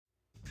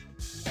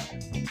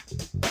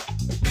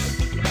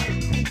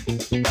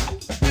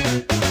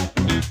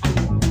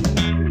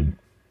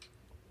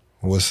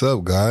What's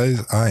up,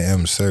 guys? I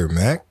am Sir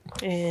Mac.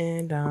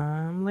 And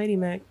I'm Lady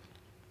Mac.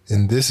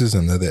 And this is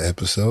another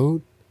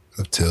episode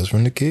of Tales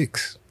from the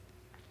Kicks.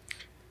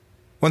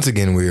 Once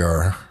again, we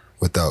are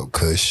without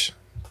Kush,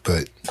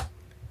 but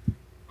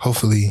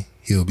hopefully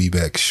he'll be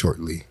back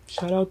shortly.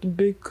 Shout out to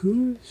Big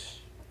Kush.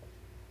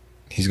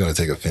 He's going to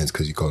take offense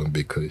because you call him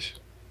Big Kush.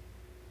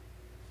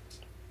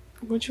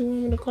 What you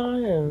want me to call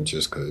him?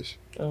 Just Kush.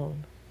 Oh.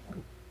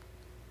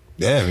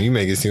 Damn, you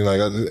make it seem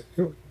like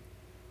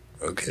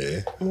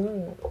okay.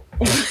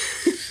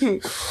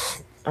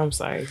 I'm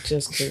sorry,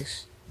 just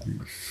Kush.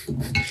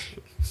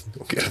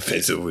 Don't get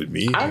offensive with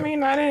me. I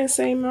mean, I didn't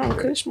say Mount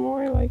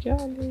Cushmore like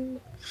y'all did.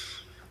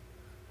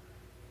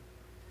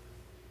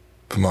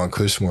 But Mount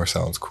Cushmore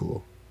sounds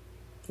cool.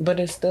 But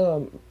it's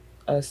still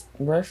a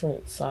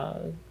reference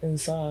size in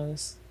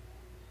size.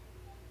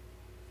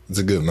 It's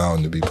a good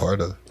mountain to be part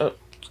of. Oh,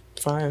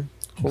 fine.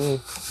 Cool.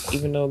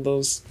 Even though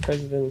those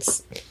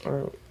presidents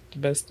aren't the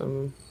best of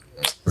them.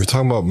 We're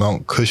talking about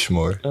Mount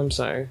Cushmore. I'm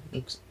sorry.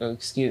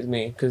 Excuse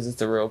me, because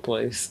it's a real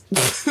place.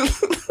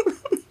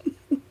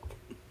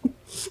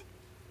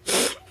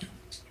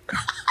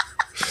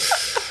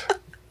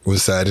 What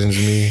saddens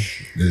me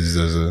is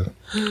as a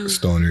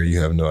stoner, you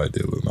have no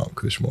idea what Mount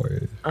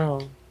Cushmore is.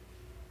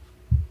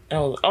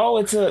 Oh,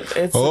 it's a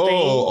thing.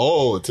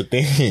 Oh, it's a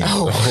thing.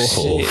 Oh,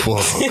 shit.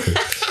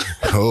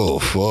 Fuck. Oh,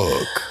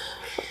 fuck.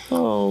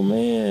 Oh,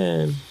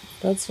 man.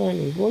 That's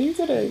funny. Well, you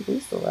could have at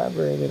least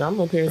elaborated. I'm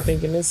up here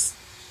thinking this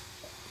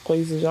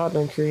places y'all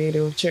done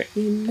created with your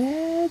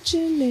imagination.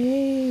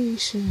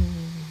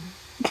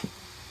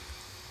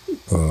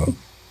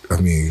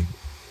 I mean,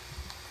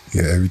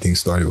 yeah, everything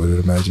started with an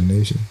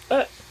imagination.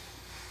 I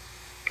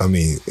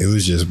mean, it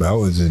was just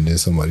mountains, and then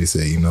somebody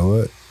said, you know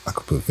what? I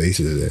could put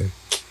faces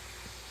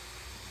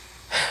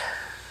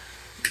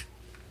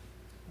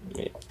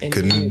there.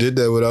 Couldn't have did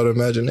that without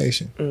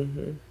imagination.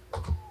 Mm-hmm.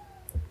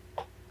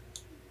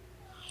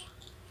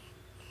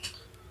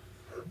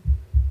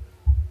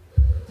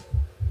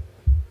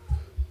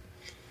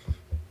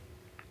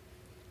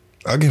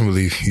 I can't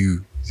believe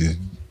you.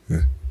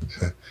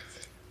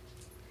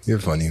 You're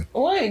funny.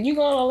 What? You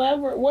gonna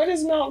elaborate? What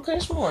is Mount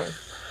Cushmore?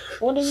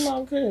 What is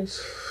Mount Kush?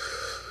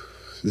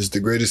 It's the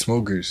greatest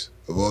smokers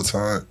of all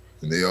time.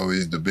 And they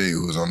always debate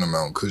who's on the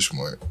Mount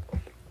Cushmore.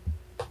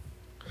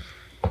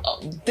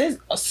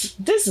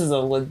 This is a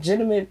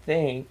legitimate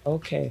thing.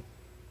 Okay.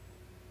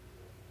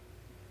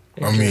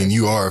 I mean,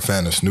 you are a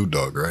fan of Snoop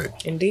Dogg, right?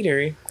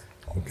 Indeedery.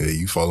 Okay,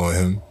 you follow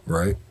him,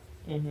 right?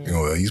 Mm-hmm. You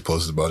know, he's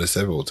posted about it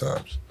several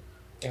times.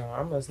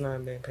 I must not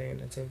have been paying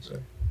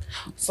attention.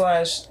 /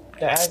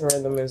 the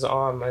algorithm is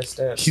all messed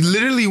up. He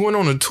literally went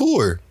on a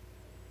tour.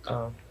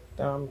 Oh,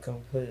 I'm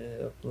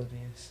completely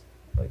oblivious.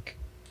 Like,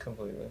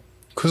 completely.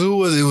 Cause who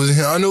was it? It was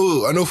him. I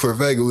know for a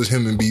fact it was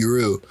him and Be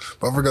Real.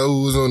 But I forgot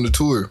who was on the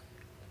tour.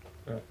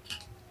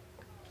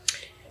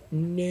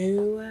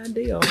 No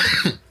idea.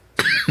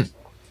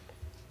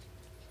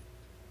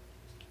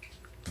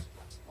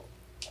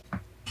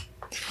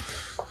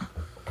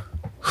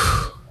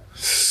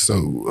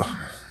 So,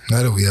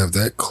 now that we have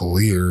that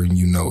clear and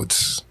you know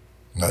it's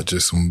not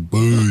just some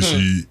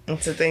bullshit.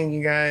 It's a thing,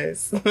 you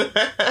guys.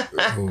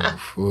 Oh,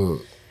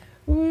 fuck.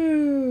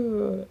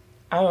 Woo.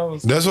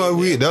 That's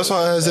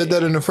why I said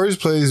that in the first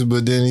place,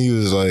 but then he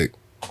was like,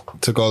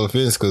 took all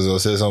offense because I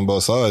said something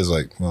about size.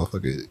 Like,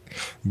 motherfucker,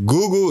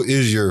 Google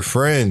is your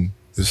friend.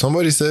 If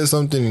somebody says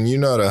something and you're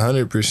not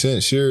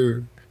 100%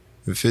 sure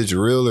if it's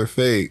real or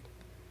fake,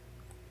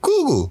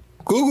 Google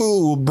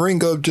will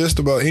bring up just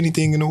about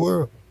anything in the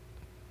world.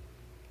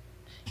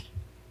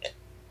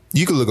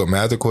 You can look up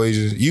math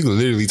equations. You can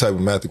literally type a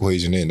math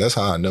equation in. That's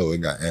how I know it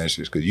got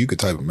answers, because you could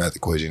type a math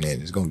equation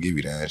in. It's going to give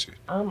you the answer.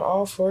 I'm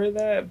all for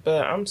that,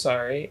 but I'm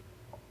sorry.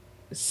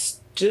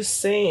 Just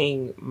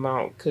saying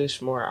Mount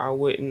Cushmore, I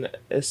wouldn't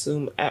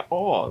assume at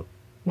all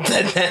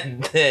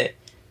that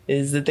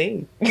is the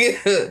thing.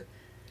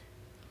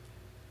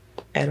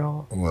 At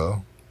all.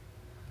 Well.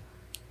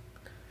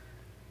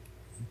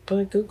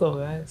 But Google,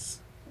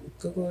 guys.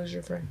 Google is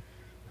your friend.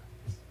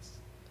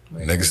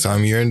 Next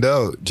time you're in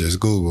doubt, just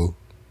Google.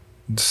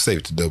 It's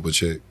safe to double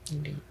check.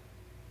 Indeed.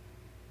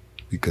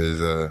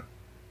 Because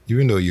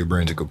even though your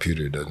brain's a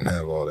computer, it doesn't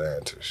have all the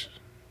answers.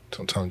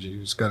 Sometimes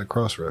you just got to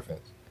cross-reference.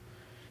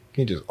 You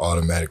can't just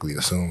automatically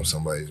assume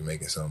somebody's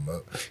making something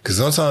up. Because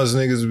sometimes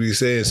niggas will be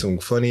saying some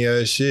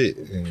funny-ass shit,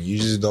 and you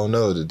just don't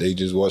know that they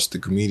just watched the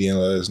comedian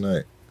last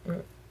night.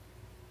 Right.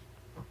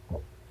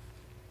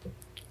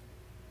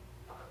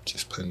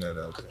 Just putting that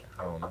out there.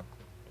 I don't know.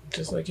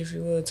 Just like if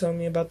you would have told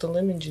me about the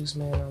lemon juice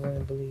man, I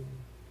wouldn't believe you.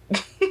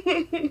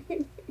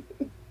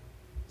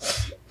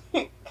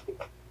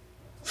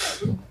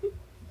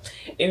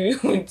 If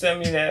you would tell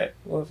me that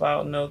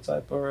without no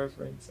type of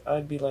reference,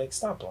 I'd be like,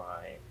 stop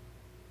lying.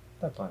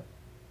 Stop lying.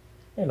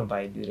 Ain't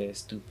nobody do that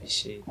stupid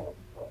shit.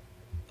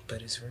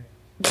 But it's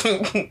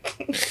real.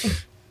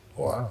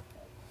 Wow.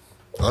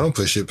 I don't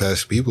put shit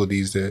past people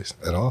these days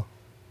at all.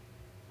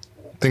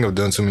 I think I've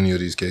done so many of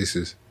these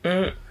cases.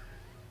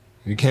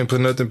 You can't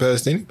put nothing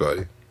past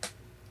anybody.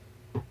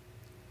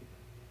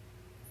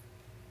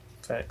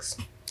 Facts.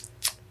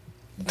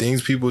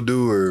 Things people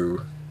do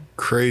are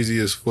crazy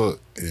as fuck.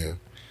 Yeah.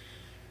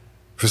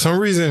 For some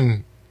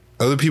reason,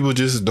 other people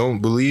just don't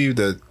believe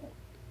that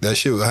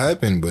shit will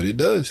happen, but it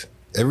does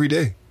every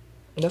day.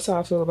 That's how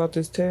I feel about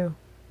this tale.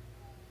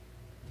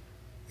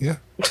 Yeah.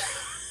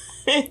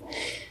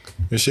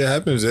 This shit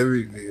happens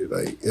every.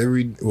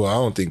 Well, I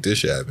don't think this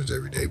shit happens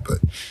every day, but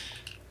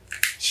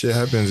shit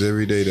happens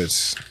every day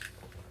that's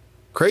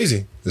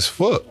crazy as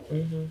fuck.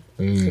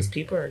 Because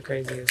people are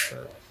crazy as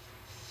fuck.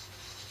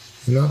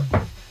 You know?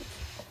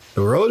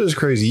 The road is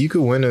crazy. You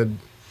could win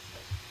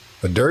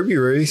a derby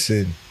race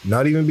and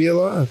not even be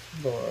alive.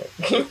 Lord.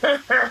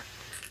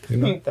 You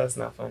know? That's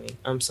not funny.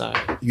 I'm sorry.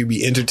 You could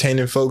be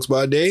entertaining folks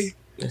by day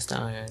It's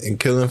not right. and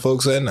killing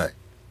folks at night.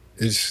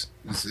 It's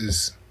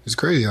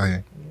crazy out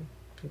here.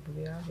 People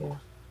be out here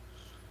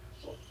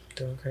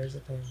doing crazy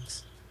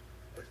things.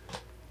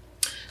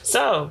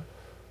 So,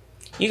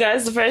 you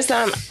guys, the first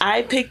time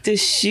I picked a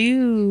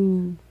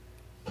shoe.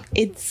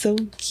 It's so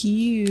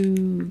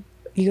cute.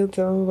 You gonna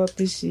tell them about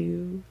the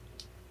shoe?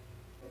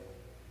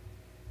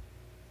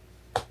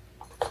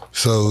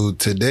 So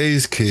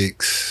today's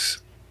kicks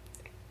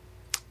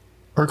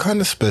are kind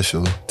of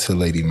special to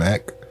Lady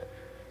Mac.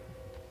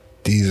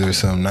 These are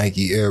some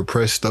Nike Air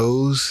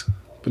Prestos,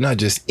 but not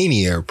just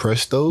any Air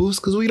Prestos,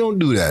 because we don't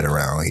do that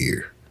around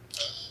here.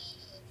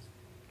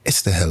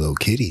 It's the Hello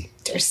Kitty.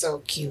 They're so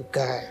cute,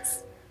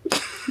 guys.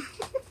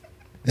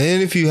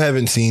 And if you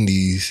haven't seen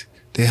these,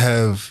 they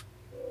have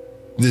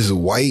this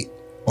white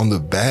on the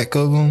back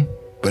of them,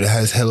 but it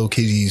has Hello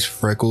Kitty's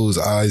freckles,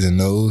 eyes, and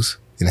nose.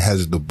 And it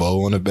has the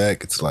bow on the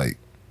back. It's like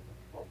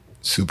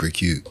super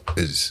cute.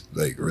 It's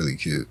like really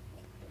cute.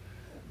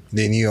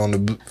 Then you on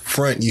the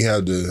front, you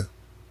have the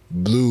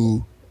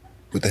blue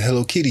with the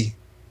Hello Kitty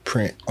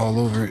print all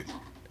over it.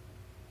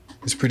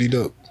 It's pretty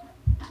dope.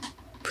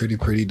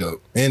 Pretty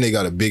dope. And they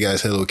got a big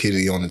ass Hello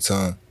Kitty on the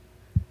tongue.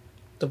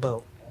 The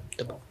bow.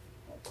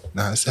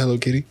 Nah, it's Hello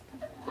Kitty.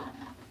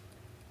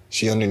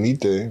 She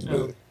underneath there.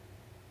 But,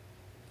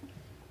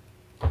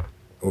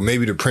 or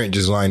maybe the print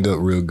just lined up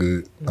real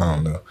good. I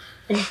don't know.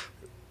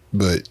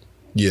 But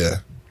yeah.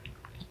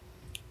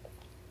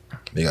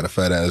 They got a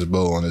fat ass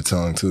bow on the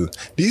tongue too.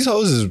 These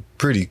hoes is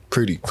pretty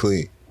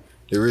clean.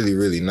 They're really,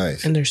 really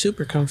nice. And they're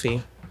super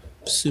comfy.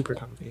 Super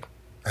comfy.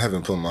 I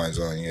haven't put mine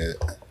on yet.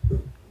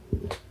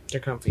 They're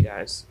comfy,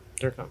 guys.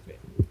 They're comfy.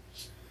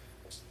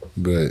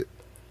 But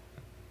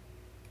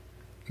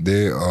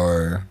they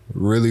are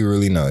really,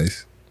 really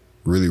nice.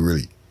 Really,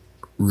 really,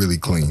 really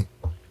clean.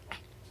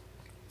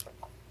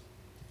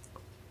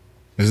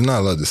 There's not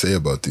a lot to say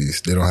about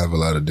these. They don't have a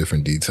lot of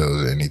different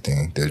details or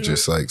anything. They're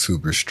just like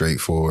super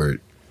straightforward,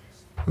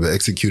 but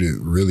executed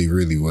really,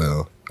 really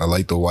well. I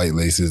like the white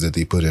laces that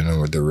they put in them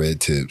with the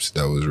red tips.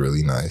 That was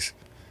really nice.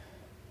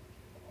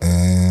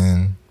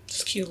 And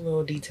just cute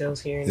little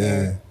details here and yeah,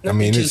 there.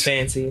 Nothing too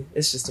fancy.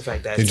 It's just the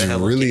fact that it's a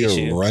Hello really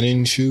Kitty shoe.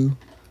 Running shoe.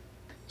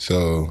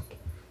 So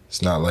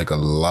it's not like a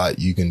lot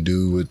you can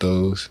do with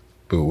those.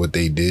 But what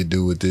they did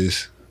do with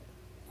this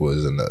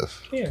was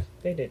enough. Yeah,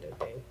 they did their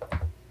thing.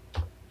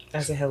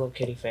 As a Hello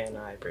Kitty fan,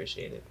 I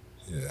appreciate it.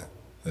 Yeah,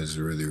 that's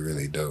really,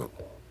 really dope.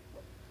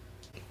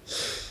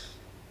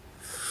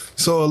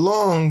 So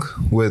along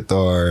with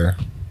our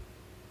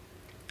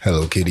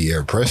Hello Kitty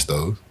Air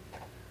Prestos,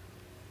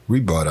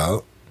 we brought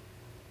out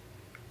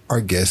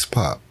our Guest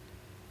Pop,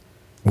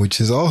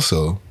 which is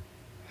also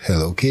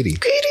Hello Kitty.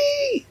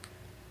 Kitty!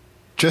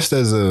 Dressed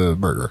as a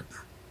burger.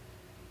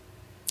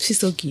 She's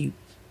so cute.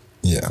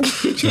 Yeah.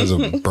 She has a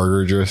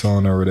burger dress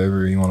on or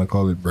whatever you want to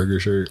call it,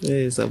 burger shirt. It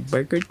is a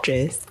burger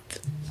dress.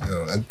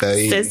 Oh,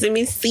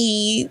 Sesame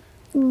seed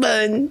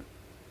bun.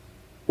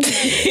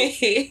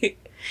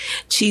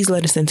 Cheese,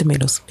 lettuce, and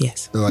tomatoes.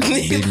 Yes. Like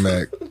a Big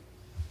Mac.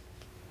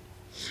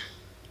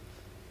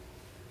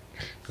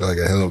 Like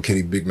a Hello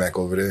Kitty Big Mac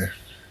over there.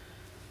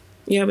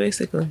 Yeah,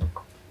 basically.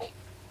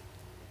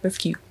 That's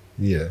cute.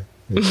 Yeah.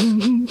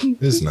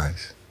 It's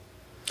nice.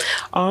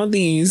 All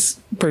these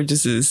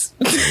purchases,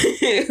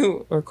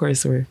 of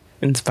course, were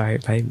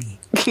inspired by me.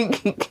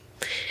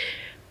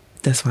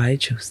 That's why I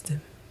chose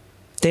them.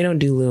 They don't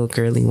do little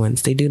girly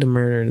ones. They do the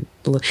murder.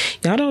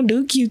 Y'all don't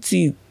do the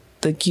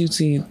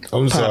cutesy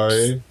I'm pops.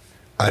 sorry.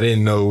 I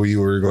didn't know you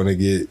were going to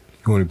get...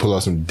 You want to pull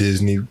out some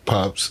Disney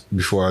pops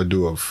before I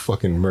do a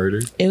fucking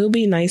murder? It would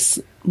be a nice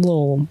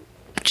little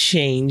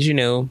change,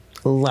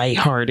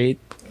 lighthearted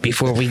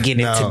before we get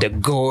into the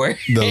gore.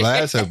 The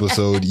last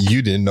episode,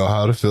 you didn't know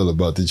how to feel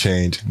about the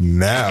change.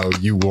 Now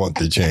you want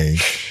the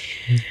change.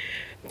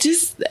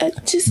 Just.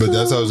 But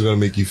that's how it's going to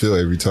make you feel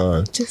every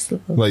time. Just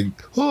like,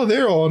 oh,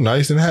 they're all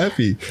nice and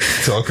happy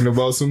talking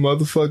about some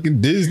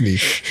motherfucking Disney.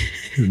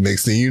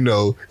 Next thing you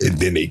know, and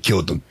then they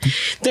killed them.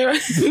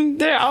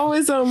 They're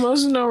always an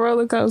emotional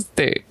roller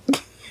coaster.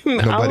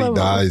 Nobody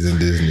dies in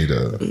Disney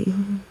though.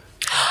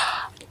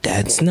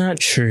 That's not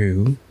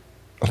true.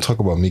 I'm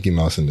talking about Mickey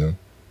Mouse and them.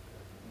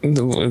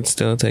 It's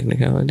still a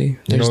technicality.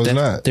 No, it's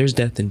not. There's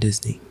death in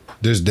Disney.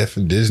 There's death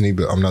in Disney,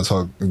 but I'm not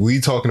talking. We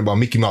talking about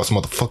Mickey Mouse,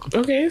 motherfucker.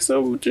 Okay,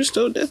 so there's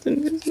still death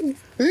in Disney.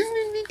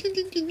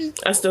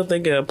 I still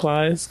think it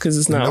applies because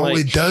it's not no, like...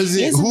 it doesn't.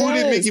 Yes, Who it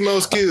did does. Mickey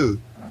Mouse kill?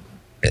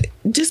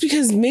 Just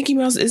because Mickey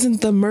Mouse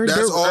isn't the murderer.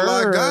 That's all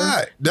I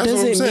got. That's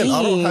what I'm saying.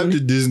 I don't have the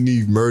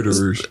Disney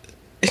murderers.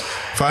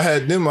 If I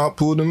had them, I'll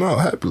pull them out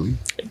happily.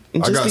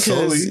 Just I got because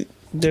Sully.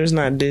 there's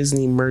not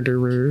Disney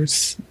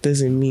murderers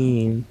doesn't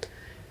mean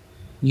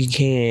you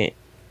can't,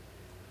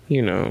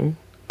 you know.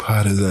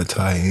 How does that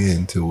tie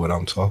into what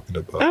I'm talking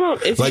about? I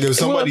don't. If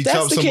somebody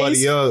chops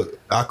somebody up,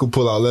 I could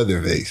pull out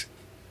Leatherface.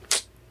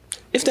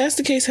 If that's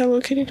the case, Hello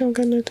Kitty don't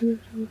got nothing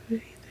to do with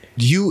it.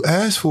 You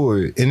asked for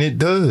it, and it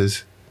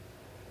does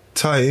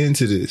tie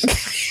into this.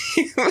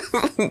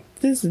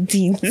 This is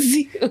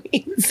easy.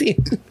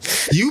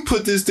 You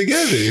put this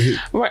together,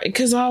 Right?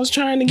 Because I was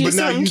trying to get but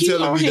now something you cute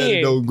telling on me that it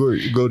here. don't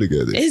go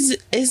together.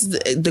 It's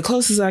the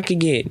closest I could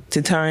get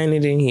to tying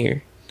it in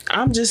here.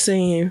 I'm just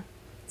saying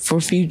for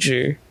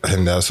future.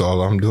 And that's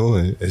all I'm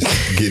doing is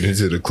getting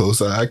to the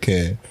closer I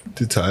can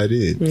to tie it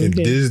in. Okay. And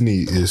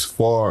Disney is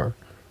far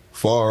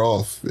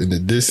off in the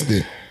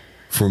distant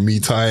from me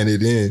tying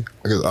it in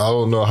because I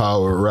don't know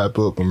how it would wrap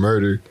up a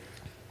murder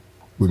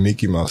with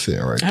Mickey Mouse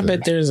sitting right there. I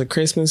bet there's a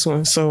Christmas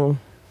one. So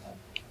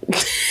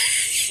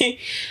I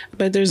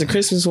bet there's a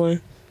Christmas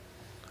one.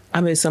 I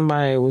bet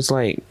somebody was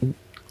like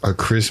a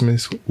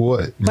Christmas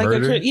what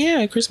murder?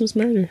 A Christmas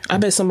murder. I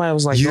bet somebody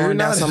was like, you're going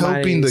not down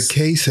helping the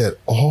somebody's- case at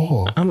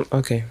all. I'm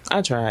okay.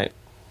 I tried.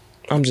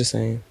 I'm just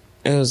saying.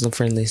 It was a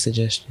friendly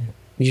suggestion.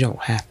 You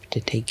don't have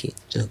to take it.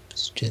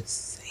 Just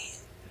saying.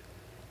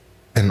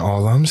 And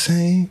all I'm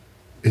saying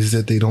is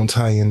that they don't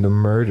tie into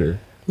murder.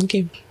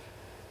 Okay.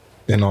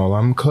 And all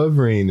I'm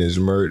covering is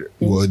murder.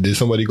 Well, did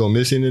somebody go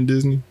missing in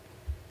Disney?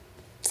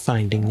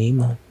 Finding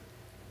Nemo.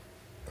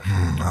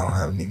 I don't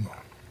have Nemo.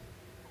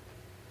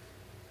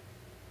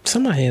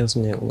 Somebody else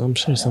went. I'm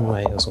sure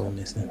somebody else went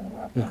missing.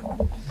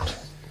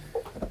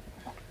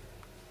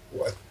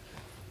 What?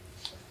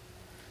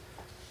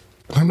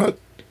 I'm not.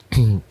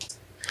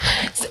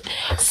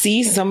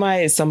 See,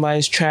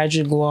 somebody's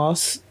tragic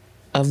loss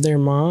of their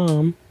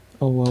mom.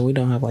 Oh well, we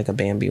don't have like a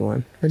Bambi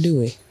one, or do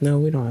we? No,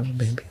 we don't have a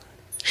Bambi one.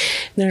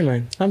 Never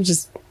mind.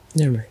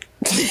 Never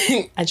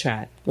mind. I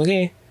tried.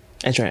 Okay,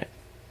 I tried.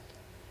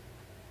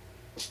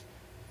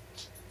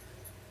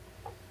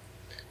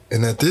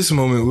 And at this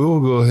moment, we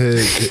will go ahead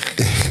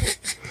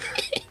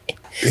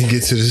and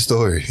get to the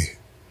story.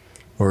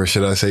 Or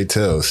should I say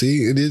tell?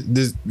 See,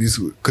 this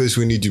Kush,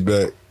 we need you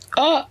back.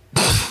 I'm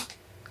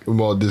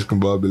all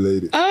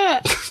discombobulated.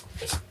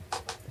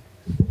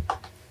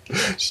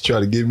 She's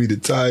trying to get me to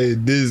tie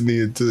in Disney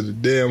into the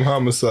damn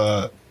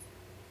homicide.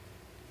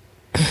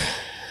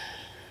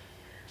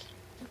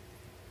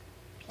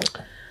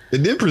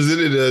 And then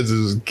presented it as it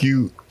was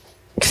cute.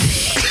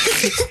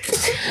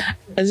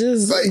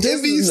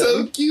 It'd be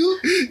so cute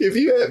if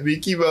you had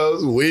Mickey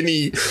Mouse,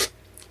 Winnie,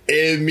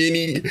 and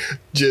Minnie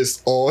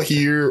just all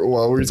here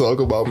while we're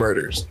talking about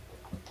murders.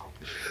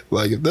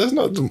 Like, if that's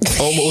not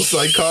almost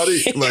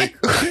psychotic, like,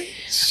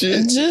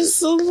 shit.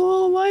 Just a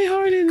little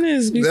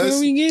lightheartedness before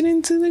we get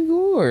into the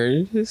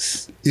gore.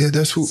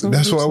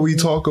 That's why we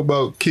talk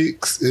about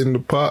kicks in the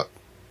pop.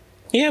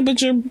 Yeah,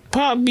 but your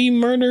pop be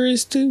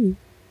murderous too.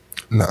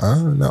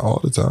 Nah, not all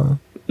the time.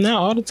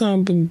 Not all the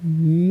time, but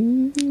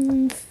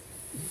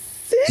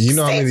You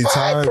know how many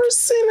times? 65%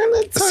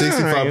 of the time.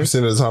 65%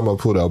 of the time I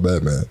pulled out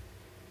Batman.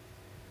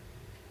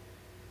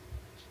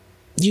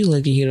 You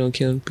lucky he don't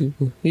kill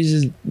people. He's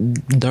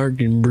just dark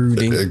and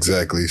brooding.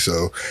 Exactly.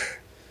 So,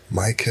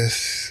 Micah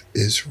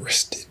is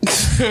rested.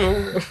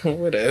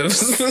 Whatever.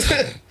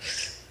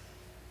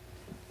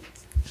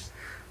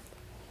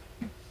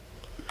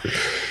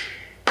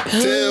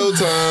 Tail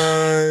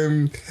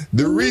time.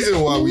 The reason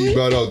why we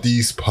brought out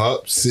these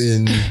pops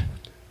and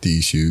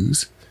these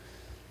shoes.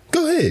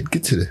 Go ahead,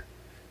 get to the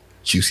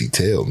juicy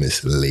tail,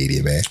 Miss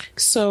Lady Man.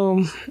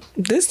 So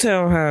this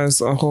tale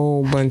has a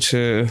whole bunch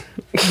of,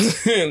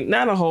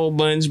 not a whole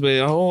bunch, but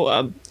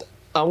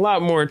a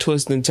lot more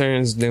twists and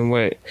turns than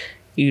what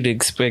you'd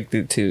expect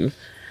it to.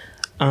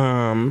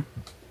 I'm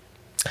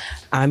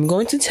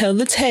going to tell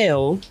the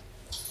tale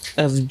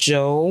of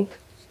Joe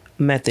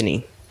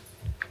Metheny.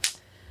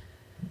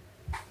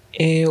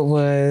 It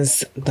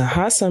was the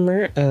hot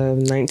summer of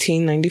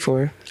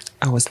 1994.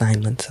 I was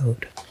 9 months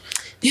old.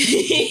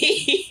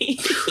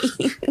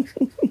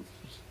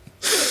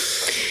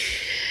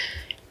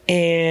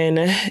 And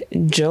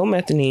Joe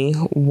Metheny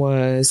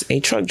was a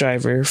truck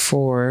driver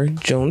for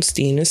Jones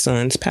Steen &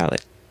 Sons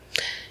Pallet.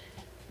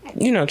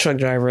 You know, truck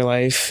driver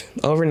life.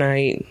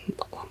 Overnight.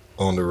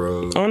 On the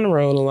road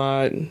a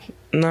lot.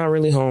 Not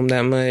really home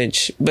that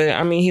much. But,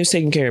 I mean, he was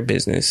taking care of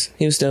business.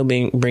 He was still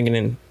bringing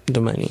in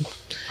the money.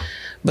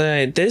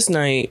 But this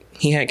night,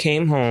 he had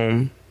came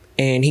home,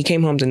 and he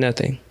came home to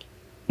nothing.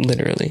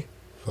 Literally.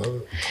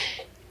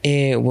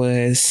 It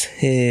was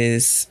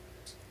his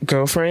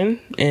girlfriend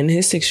and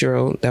his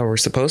 6-year-old that were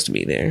supposed to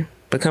be there.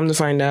 But come to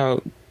find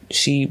out,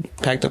 she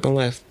packed up and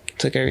left.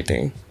 Took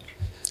everything.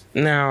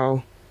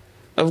 Now,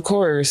 of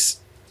course,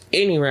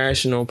 any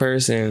rational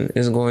person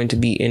is going to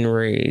be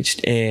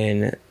enraged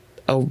and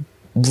a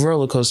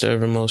roller coaster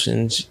of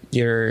emotions.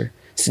 Your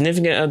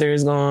significant other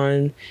is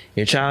gone.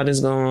 Your child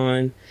is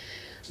gone.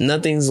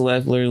 Nothing's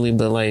left literally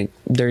but like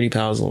dirty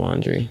piles of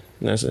laundry.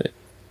 That's it.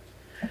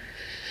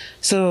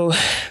 So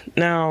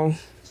now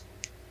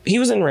he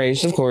was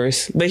enraged, of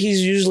course, but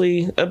he's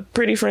usually a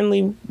pretty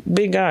friendly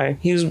big guy.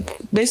 He was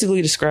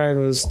basically described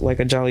as like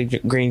a jolly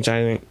green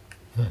giant,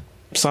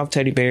 soft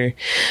teddy bear,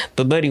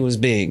 but Buddy was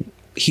big,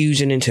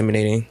 huge and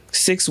intimidating.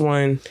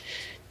 6'1",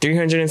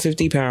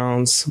 350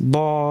 pounds,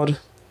 bald,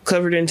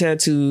 covered in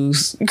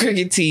tattoos,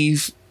 crooked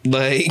teeth.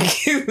 Like,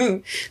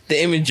 the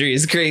imagery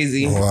is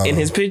crazy. Wow. In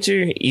his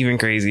picture, even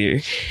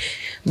crazier.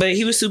 But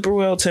he was super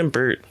well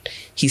tempered.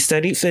 He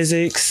studied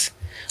physics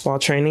while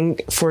training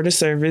for the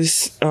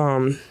service,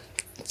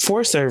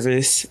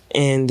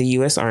 in the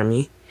U.S.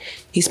 Army.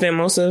 He spent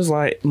most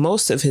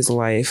of his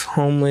life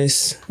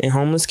homeless in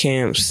homeless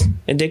camps,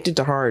 addicted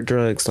to hard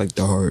drugs, like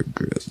the hard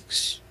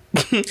drugs.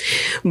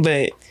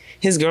 But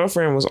his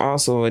girlfriend was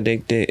also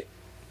addicted,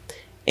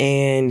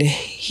 and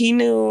he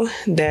knew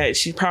that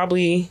she'd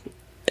probably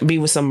be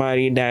with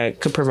somebody that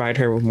could provide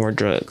her with more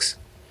drugs.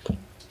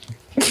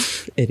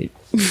 Edit.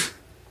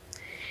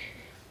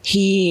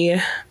 He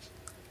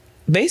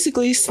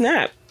basically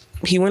snapped.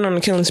 He went on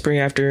a killing spree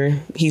after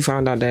he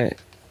found out that.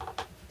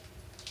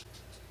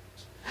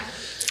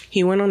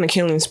 He went on a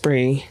killing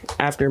spree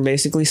after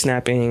basically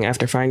snapping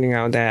after finding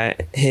out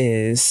that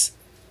his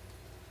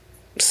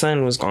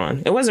son was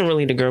gone. It wasn't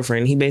really the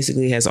girlfriend. He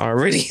basically has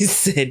already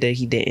said that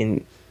he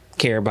didn't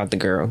care about the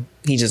girl.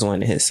 He just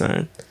wanted his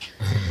son.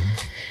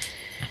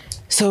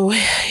 So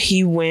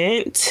he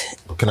went.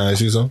 Can I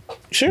ask you something?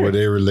 Sure. Were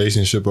their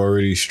relationship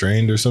already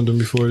strained or something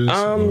before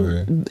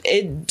this?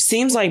 It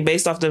seems like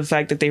based off the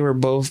fact that they were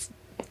both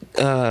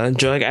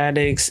drug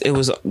addicts, it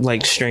was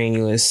like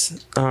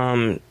strenuous.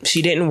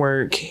 She didn't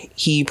work.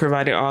 He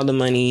provided all the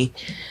money,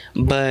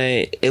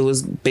 but it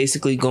was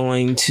basically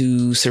going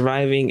to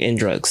surviving and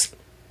drugs.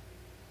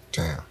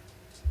 Damn.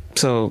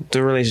 So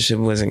the relationship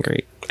wasn't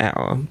great at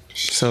all.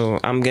 So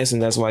I'm guessing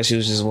that's why she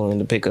was just willing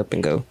to pick up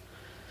and go.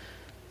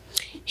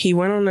 He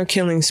went on a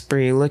killing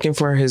spree looking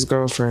for his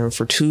girlfriend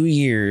for 2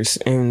 years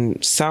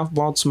in South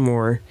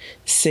Baltimore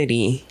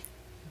City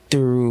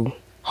through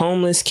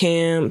homeless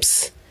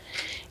camps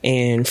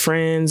and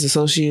friends,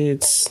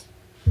 associates,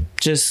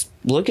 just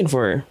looking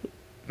for her.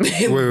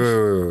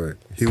 Wait.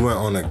 He went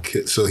on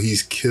so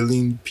he's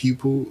killing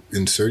people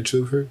in search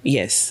of her?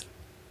 Yes.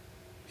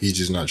 He's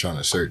just not trying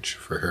to search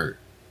for her.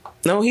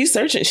 No, he's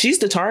searching. She's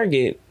the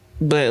target,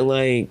 but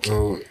like...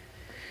 Oh,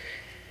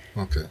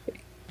 okay.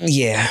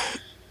 Yeah.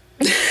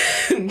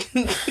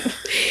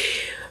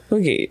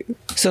 Okay,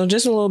 so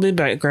just a little bit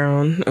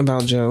background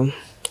about Joe.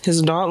 His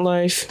adult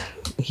life,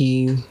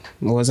 he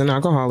was an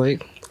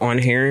alcoholic on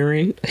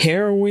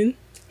heroin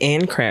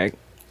and crack,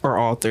 or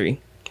all three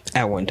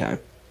at one time.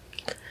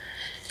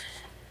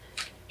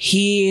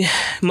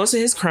 Most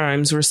of his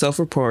crimes were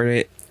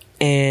self-reported,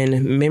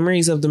 and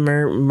memories of the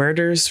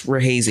murders were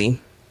hazy.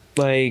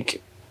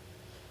 Like,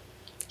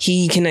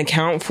 he can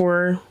account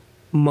for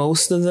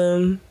most of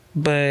them,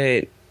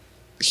 but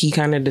he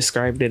kind of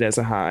described it as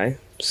a high.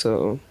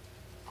 So,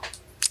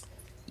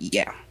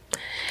 yeah.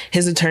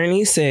 His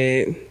attorney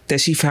said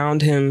that she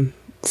found him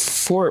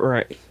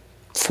forthright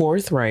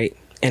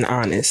and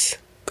honest.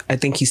 I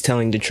think he's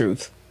telling the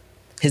truth.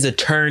 His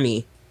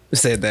attorney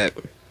said that.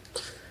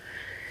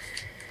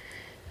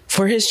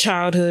 For his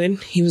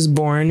childhood, he was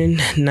born in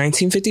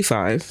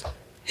 1955.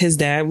 His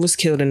dad was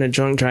killed in a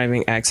drunk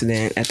driving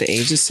accident at the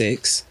age of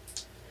 6.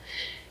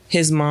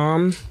 His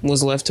mom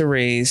was left to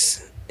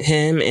raise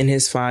him and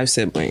his 5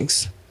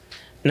 siblings.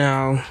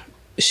 Now,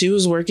 she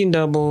was working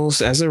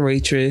doubles as a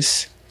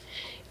waitress,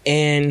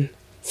 and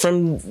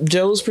from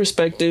Joe's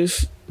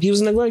perspective, he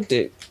was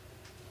neglected.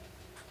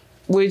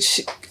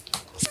 Which,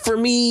 for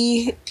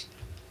me,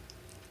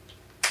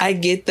 I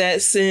get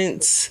that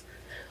sense,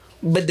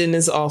 but then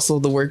it's also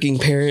the working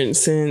parent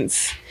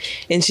sense.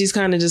 And she's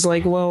kind of just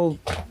like, well,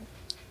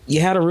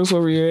 you had a roof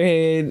over your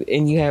head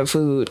and you had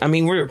food. I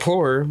mean, we were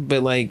poor,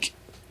 but like,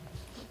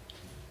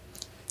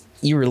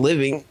 you were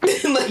living.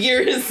 Like,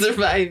 you're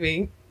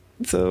surviving.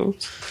 So,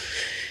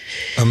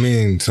 I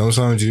mean,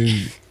 sometimes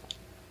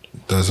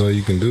that's all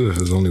you can do if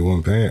there's only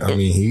one parent. I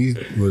mean, he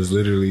was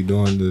literally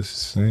doing the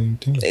same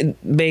thing.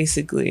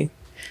 Basically.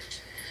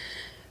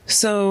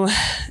 So,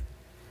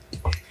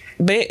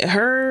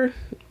 her,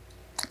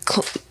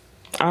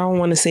 I don't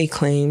want to say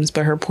claims,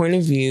 but her point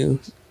of view,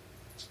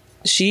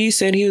 she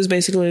said he was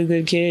basically a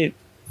good kid.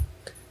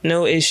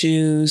 No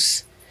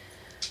issues.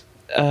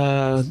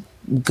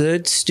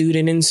 Good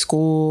student in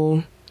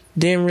school.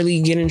 Didn't really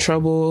get in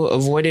trouble.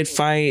 Avoided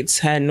fights.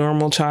 Had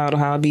normal child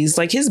hobbies.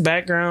 Like, his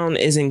background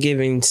isn't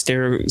giving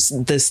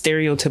the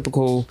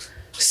stereotypical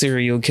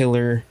serial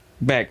killer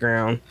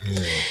background.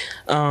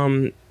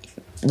 Yeah.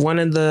 One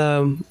of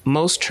the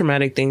most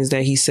traumatic things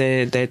that he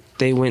said that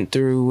they went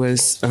through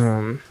was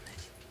him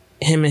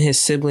and his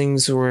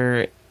siblings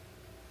were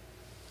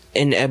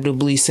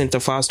inevitably sent to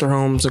foster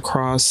homes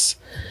across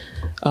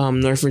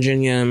North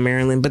Virginia and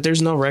Maryland, but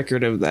there's no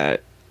record of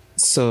that.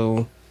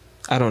 So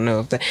I don't know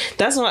if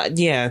that's what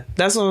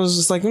I was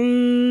just like,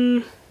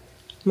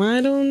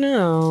 I don't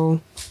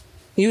know.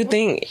 You would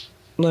think,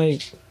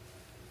 like,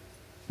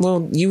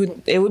 well,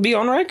 it would be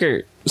on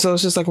record. So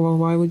it's just like, well,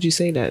 why would you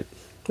say that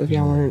if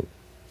y'all weren't?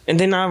 And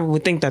then I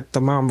would think that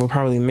the mom would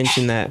probably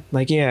mention that,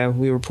 like, yeah,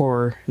 we were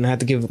poor and I had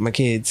to give up my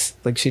kids.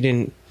 Like, she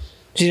didn't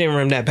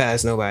run that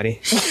past nobody.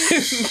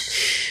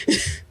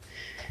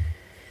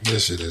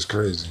 This shit is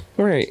crazy.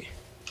 Right.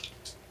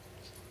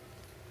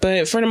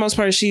 But for the most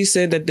part, she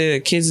said that the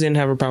kids didn't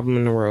have a problem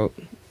in the world.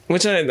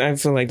 Which I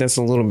feel like that's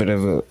a little bit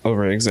of a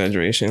over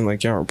exaggeration.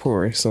 Like, y'all were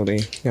poor, so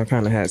y'all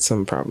kind of had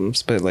some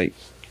problems, but like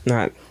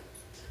not.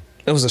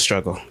 It was a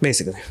struggle,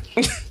 basically.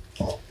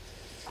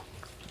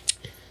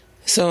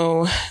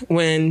 So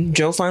when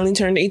Joe finally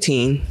turned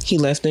 18, he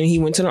left and he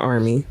went to the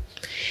army.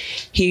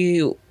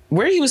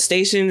 Where he was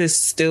stationed is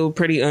still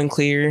pretty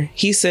unclear.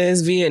 He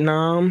says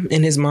Vietnam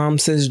and his mom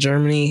says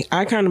Germany.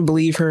 I kind of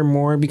believe her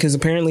more because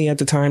apparently at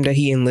the time that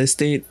he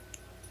enlisted,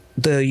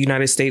 the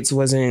United States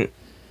didn't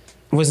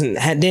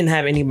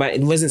have anybody,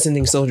 it wasn't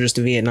sending soldiers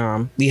to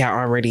Vietnam. We had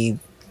already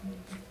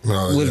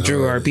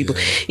withdrew our people.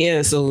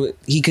 Yeah, so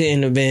he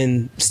couldn't have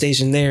been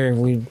stationed there.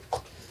 We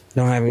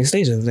don't have any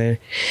stations there.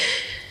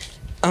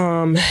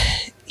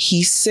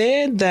 He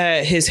said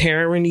that his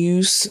heroin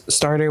use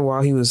started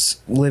while he was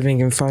living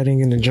and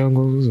fighting in the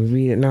jungles of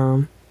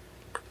Vietnam.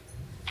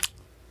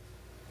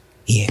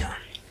 Yeah.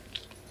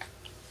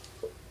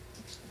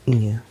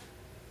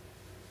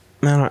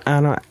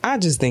 I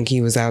just think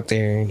he was out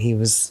there and he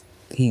just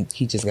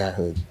got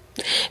hooked.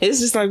 It's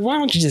just like, why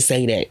don't you just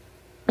say that?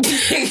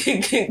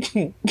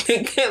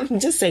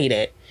 Just say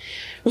that.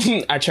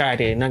 I tried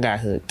it and I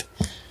got hooked.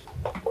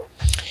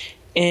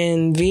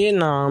 In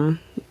Vietnam,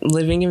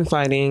 living and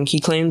fighting, he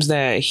claims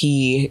that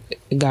he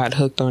got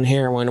hooked on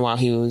heroin while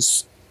he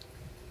was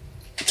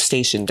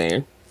stationed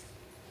there.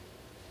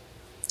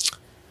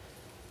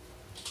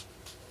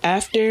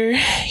 After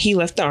he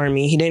left the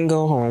army, he didn't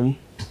go home.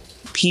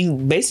 He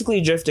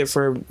basically drifted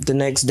for the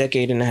next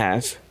decade and a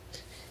half.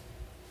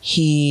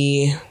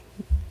 He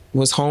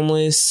was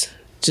homeless,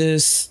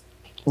 just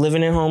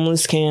living in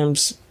homeless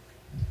camps,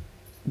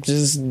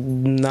 just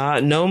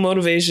no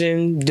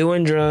motivation,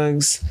 doing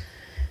drugs,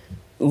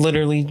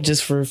 literally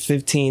just for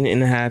 15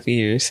 and a half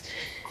years.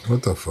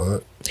 What the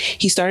fuck?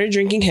 He started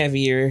drinking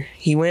heavier.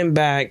 He went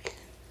back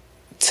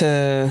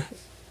to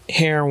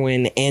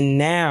heroin and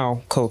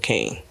now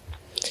cocaine.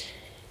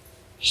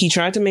 He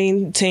tried to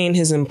maintain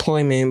his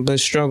employment but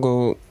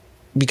struggled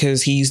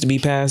because he used to be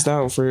passed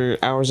out for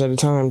hours at a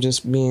time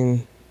just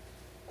being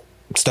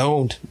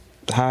stoned,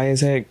 high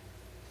as heck.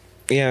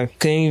 Yeah,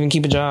 couldn't even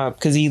keep a job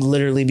because he'd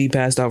literally be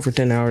passed out for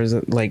 10 hours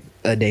like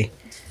a day.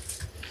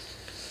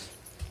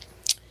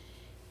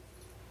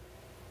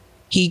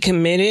 He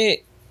committed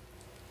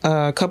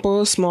a couple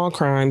of small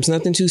crimes,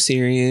 nothing too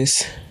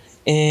serious.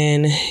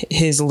 In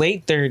his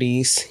late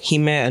 30s, he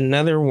met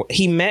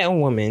a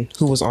woman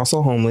who was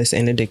also homeless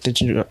and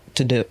addicted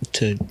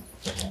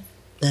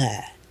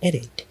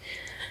addict.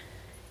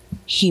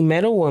 He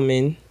met a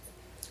woman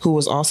who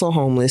was also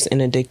homeless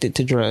and addicted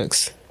to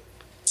drugs.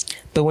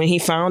 But when he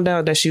found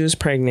out that she was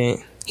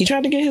pregnant, he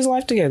tried to get his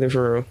life together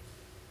for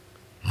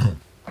real.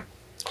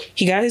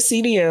 He got his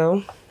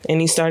CDL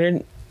and he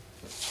started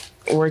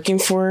working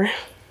for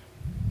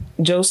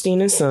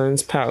Jostein and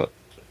Sons Pout.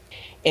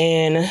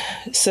 In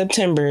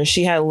September,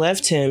 she had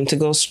left him to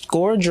go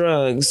score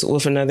drugs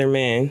with another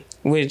man,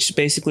 which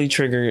basically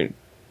triggered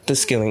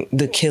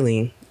the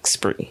killing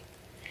spree.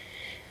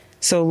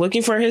 So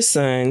looking for his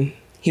son,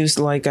 he was,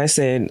 like I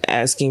said,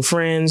 asking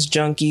friends,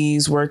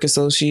 junkies, work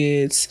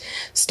associates.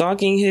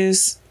 Stalking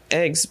his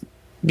ex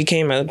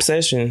became an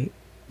obsession.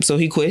 So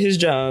he quit his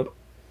job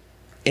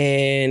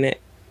and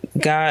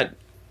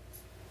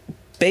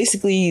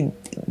basically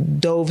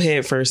dove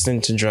headfirst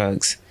into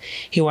drugs.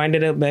 He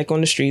winded up back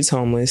on the streets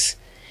homeless.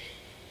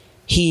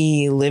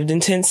 He lived in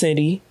Tent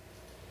City.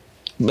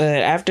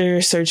 But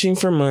after searching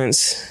for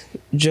months,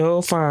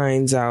 Joe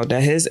finds out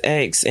that his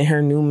ex and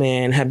her new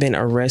man had been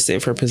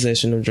arrested for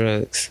possession of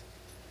drugs.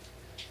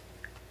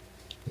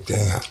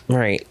 Damn.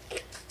 Right.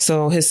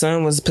 So his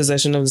son was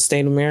possession of the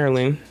state of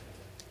Maryland,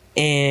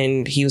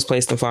 and he was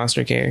placed in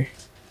foster care.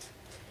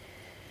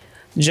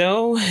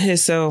 Joe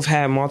himself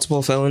had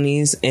multiple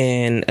felonies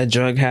and a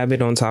drug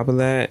habit on top of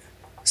that.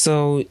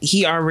 So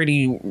he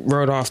already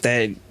wrote off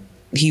that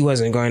he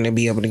wasn't going to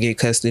be able to get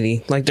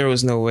custody. Like, there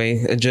was no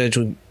way a judge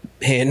would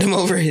hand him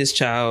over his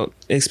child,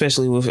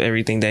 especially with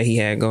everything that he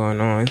had going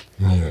on.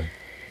 Mm-hmm.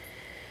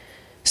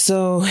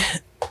 So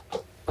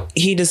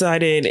he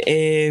decided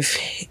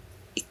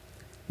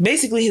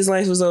basically his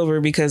life was over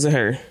because of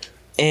her.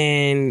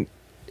 And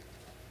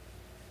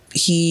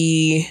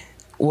he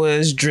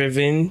was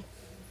driven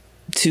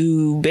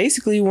to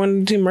basically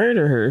wanted to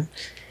murder her.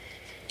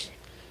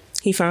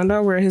 He found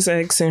out where his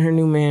ex and her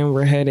new man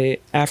were headed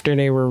after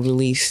they were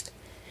released.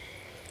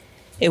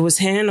 It was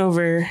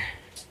Hanover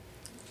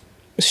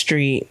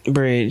Street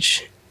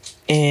Bridge,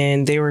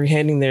 and they were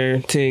heading there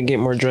to get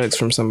more drugs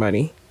from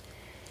somebody.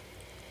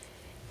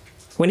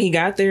 When he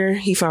got there,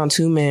 he found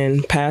two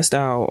men passed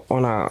out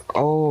on a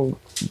old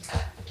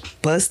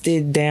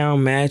busted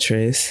down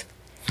mattress.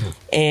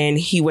 And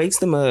he wakes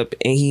them up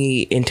and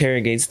he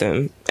interrogates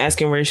them,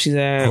 asking where she's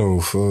at,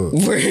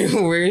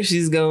 where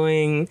she's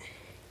going,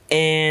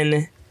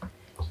 and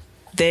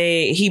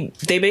they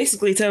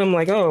basically tell him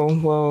like, oh,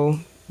 well,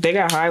 they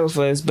got high with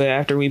us, but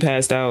after we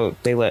passed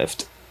out, they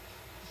left.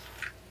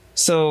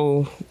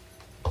 So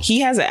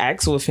he has an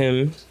axe with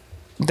him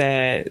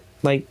that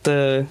like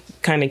the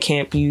kind of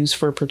camp used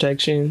for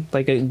protection.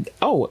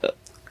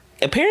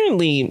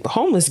 Apparently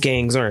homeless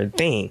gangs are a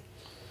thing.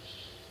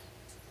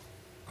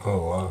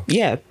 Oh, wow.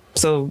 Yeah.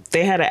 So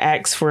they had an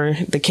axe for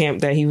the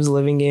camp that he was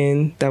living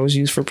in that was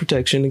used for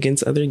protection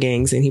against other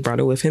gangs, and he brought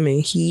it with him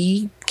and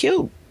he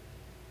killed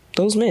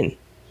those men.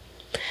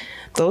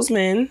 Those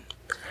men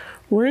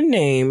were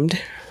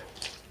named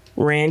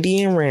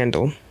Randy and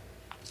Randall.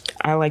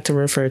 I like to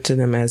refer to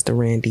them as the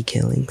Randy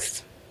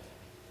killings.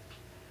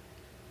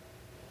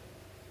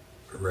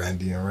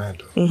 Randy and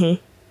Randall.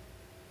 Mm-hmm.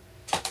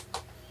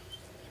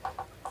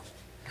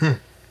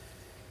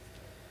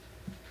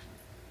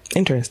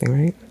 Interesting,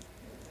 right?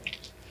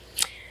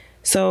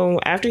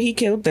 So after he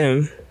killed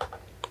them,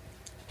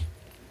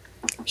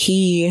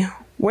 he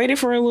waited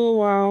for a little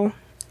while,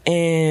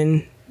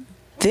 and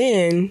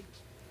then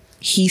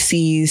he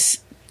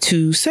sees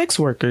 2 sex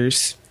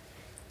workers,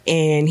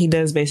 and he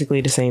does basically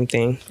the same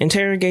thing.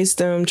 Interrogates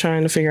them,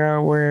 trying to figure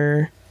out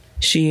where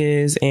she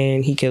is,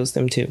 and he kills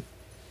them too.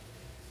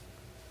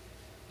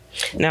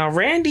 Now,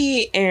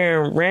 Randy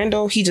and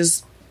Randall, he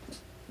just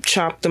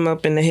chopped them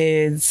up in the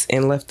heads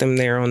and left them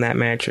there on that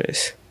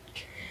mattress.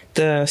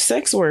 The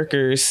sex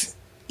workers,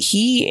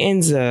 he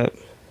ends up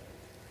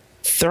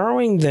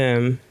throwing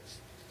them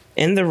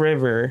in the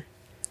river,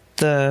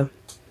 the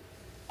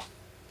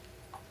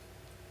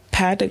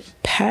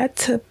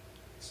Patapasco.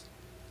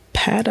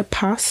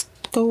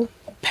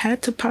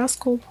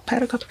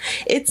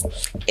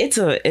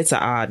 It's an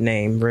odd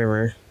name,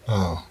 river.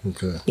 Oh,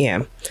 okay.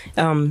 Yeah.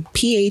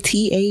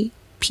 Patapasco.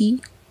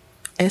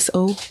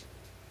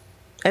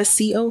 It's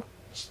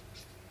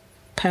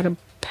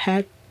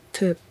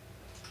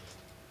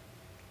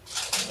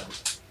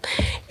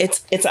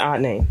an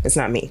odd name. It's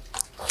not me.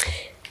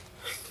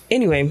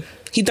 Anyway,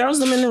 he throws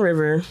them in the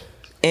river,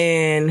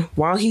 and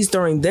while he's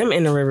throwing them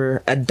in the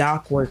river, a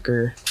dock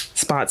worker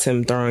spots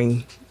him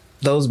throwing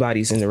those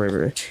bodies in the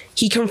river.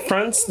 He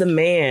confronts the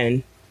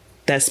man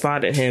that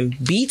spotted him,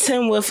 beats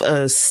him with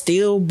a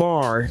steel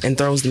bar, and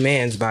throws the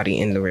man's body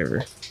in the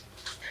river.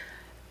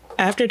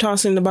 After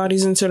tossing the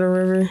bodies into the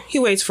river, he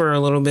waits for a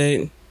little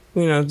bit,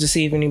 to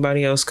see if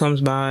anybody else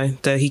comes by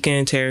that he can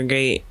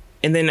interrogate.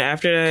 And then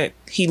after that,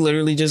 he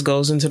literally just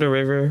goes into the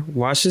river,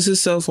 washes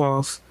himself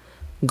off,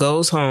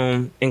 goes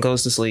home, and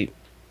goes to sleep.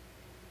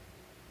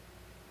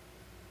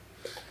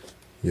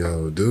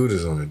 Yo, dude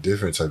is on a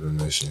different type of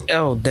mission.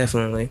 Oh,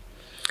 definitely.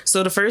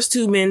 So the first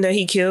 2 men that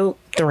he killed,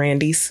 the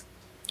Randys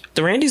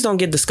don't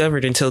get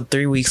discovered until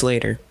 3 weeks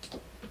later.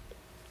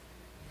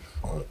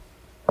 What?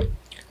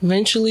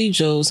 Eventually,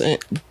 Joe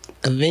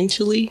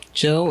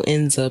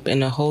ends up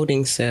in a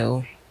holding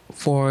cell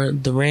for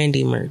the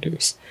Randy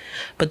murders,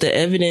 but the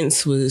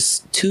evidence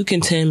was too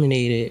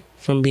contaminated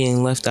from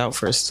being left out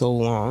for so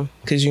long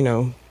because,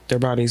 their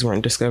bodies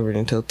weren't discovered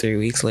until 3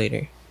 weeks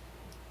later.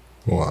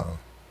 Wow.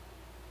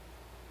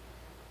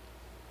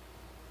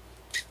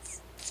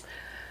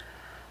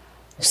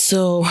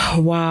 So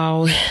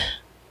while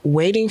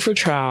waiting for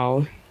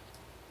trial,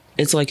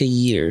 it's like a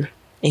year,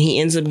 and he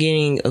ends up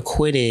getting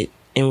acquitted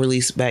and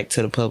released back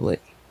to the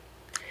public.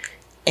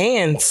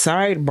 And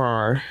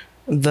sidebar,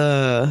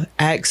 the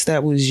axe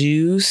that was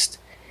used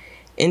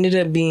ended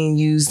up being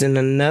used in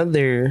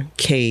another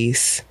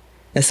case,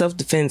 a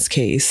self-defense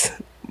case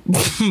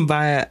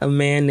by a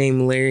man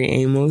named Larry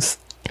Amos.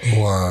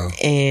 Wow.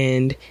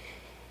 And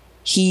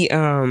he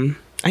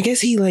I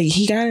guess he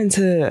got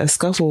into a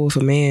scuffle with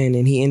a man,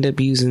 and he ended up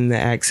using the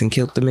axe and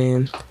killed the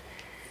man.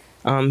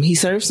 He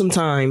served some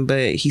time,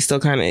 but he still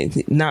kind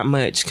of, not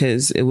much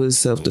because it was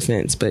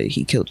self-defense, but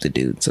he killed the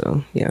dude.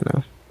 So yeah,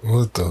 no.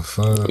 What the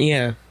fuck?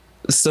 Yeah,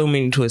 so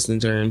many twists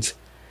and turns.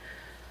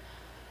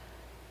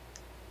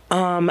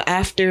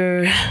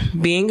 After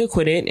being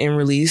acquitted and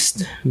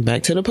released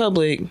back to the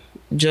public,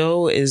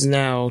 Joe is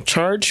now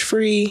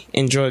charge-free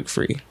and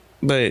drug-free,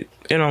 but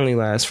it only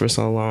lasts for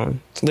so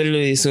long.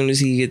 Literally, as soon as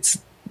he gets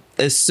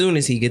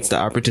the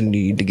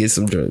opportunity to get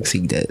some drugs,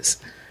 he does.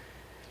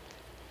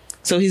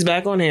 So he's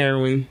back on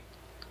heroin.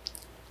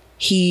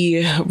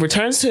 He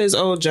returns to his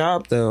old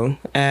job though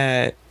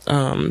at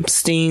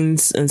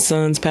Steens and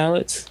Sons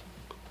Pallets,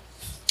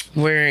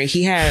 where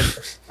he had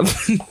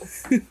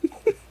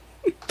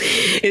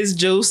it's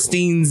Joe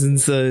Steens and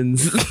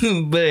Sons,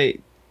 but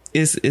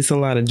it's a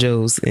lot of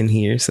Joes in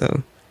here,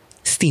 so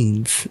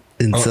Steens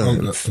and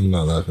Sons. I'm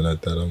not laughing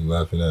at that. I'm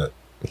laughing at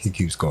he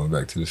keeps going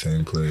back to the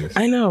same place.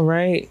 I know,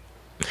 right?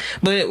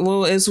 But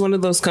it's one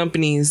of those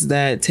companies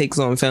that takes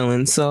on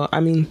felons, so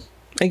I mean,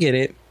 I get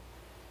it.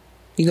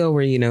 You go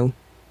where you know.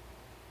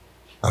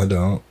 I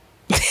don't.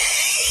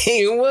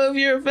 Well, if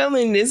you're a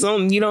felon,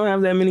 you don't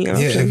have that many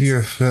options. Yeah, if you're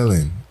a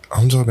felon.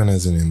 I'm talking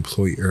as an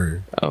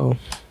employer. Oh.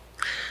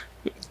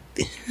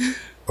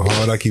 Why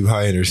would I keep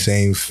hiring the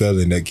same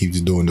felon that keeps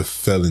doing the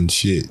felon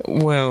shit?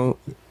 Well,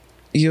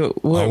 I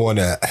want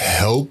to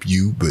help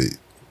you, but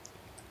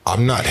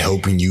I'm not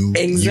helping you.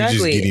 Exactly. You're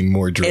just getting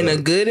more drugs. And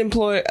a good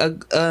employer,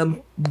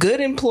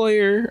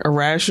 a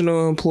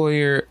rational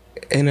employer,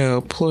 and an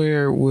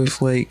employer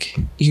with like,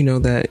 you know,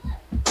 that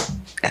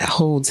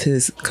holds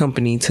his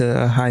company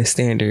to a high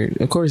standard.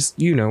 Of course,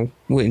 you know,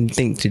 wouldn't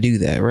think to do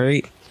that,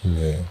 right?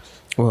 Yeah.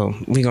 Well,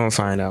 we gonna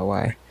find out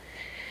why.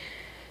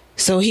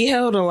 So he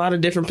held a lot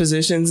of different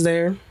positions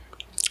there.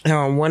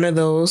 One of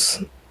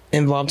those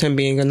involved him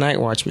being a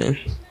night watchman.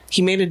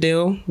 He made a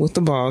deal with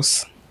the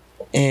boss,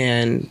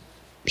 and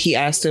he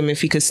asked him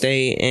if he could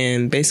stay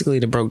in basically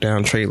the broke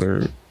down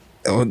trailer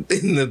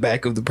in the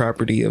back of the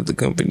property of the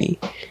company.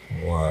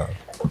 Wow.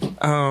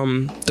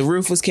 The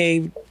roof was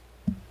caved.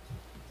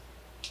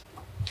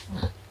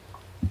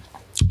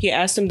 He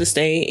asked him to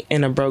stay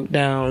in a broke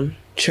down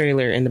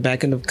trailer in the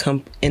back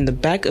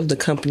of the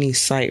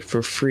company's site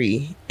for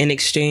free in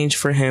exchange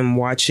for him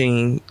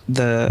watching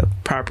the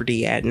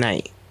property at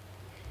night.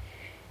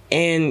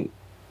 And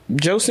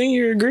Joe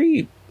Sr.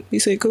 agreed. He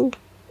said, cool.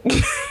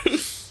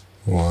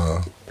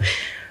 Wow.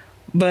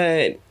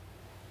 But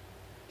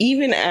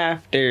even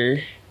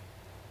after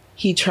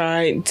he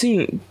tried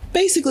to,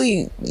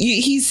 basically,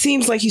 he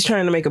seems like he's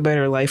trying to make a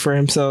better life for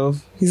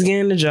himself. He's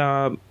getting a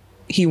job.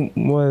 He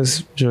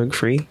was drug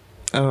free.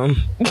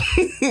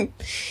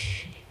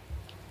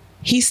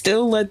 He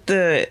still let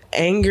the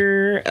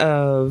anger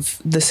of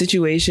the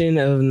situation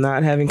of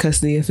not having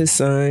custody of his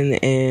son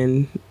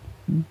and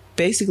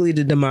basically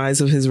the demise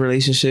of his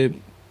relationship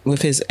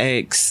with his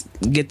ex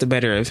get the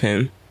better of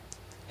him.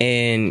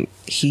 And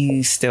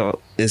he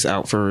still is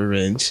out for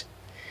revenge.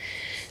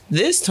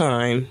 This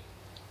time,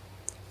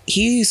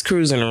 he's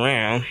cruising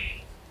around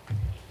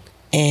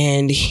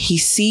and he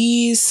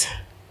sees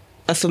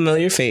a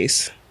familiar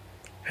face.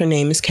 Her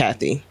name is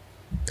Kathy.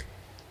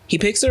 He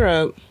picks her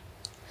up.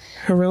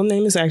 Her real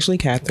name is actually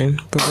Catherine,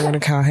 but we're gonna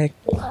call her.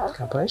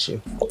 God bless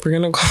you. We're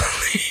gonna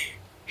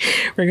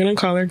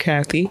call her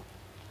Kathy.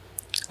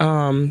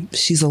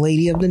 She's a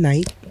lady of the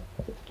night.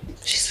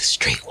 She's a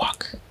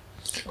streetwalker.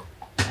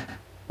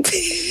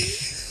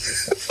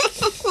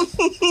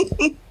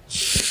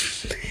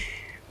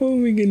 Oh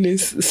my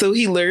goodness. So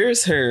he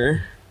lures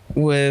her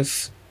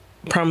with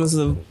promise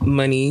of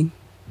money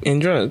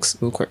and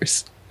drugs, of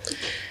course.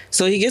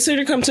 So he gets her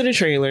to come to the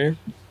trailer,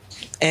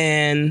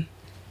 and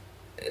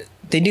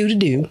they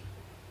do.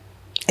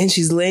 And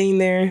she's laying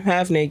there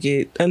half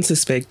naked,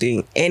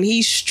 unsuspecting, and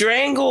he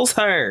strangles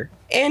her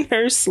in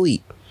her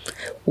sleep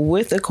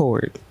with a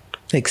cord,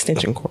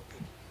 extension cord.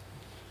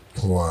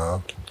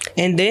 Wow.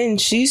 And then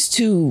she's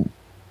too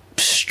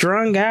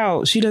strung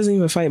out. She doesn't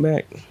even fight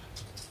back.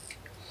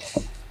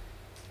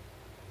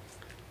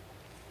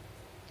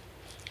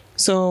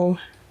 So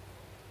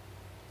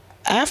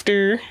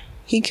after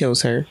he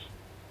kills her,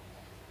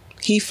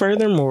 he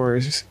furthermore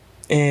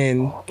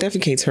and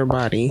defecates her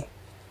body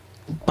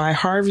by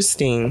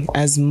harvesting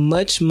as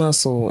much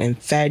muscle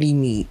and fatty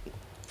meat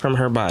from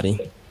her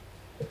body.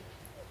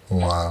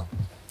 Wow.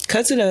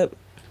 Cuts it up,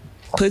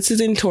 puts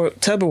it in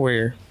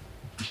Tupperware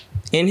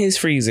in his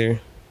freezer,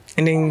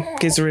 and then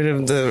gets rid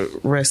of the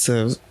rest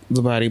of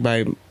the body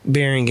by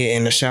burying it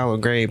in a shallow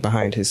grave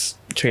behind his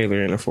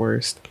trailer in the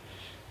forest.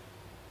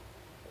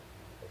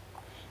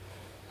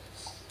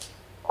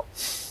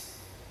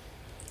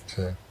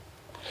 Okay.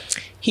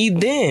 He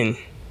then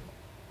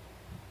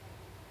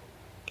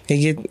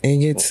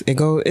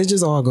it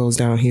just all goes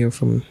downhill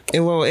from it.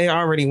 Well, it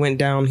already went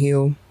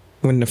downhill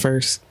when he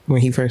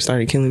first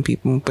started killing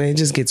people, but it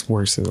just gets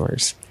worse and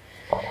worse.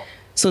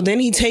 So then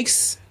he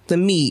takes the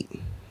meat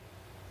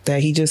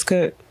that he just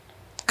cut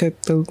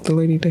the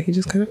lady that he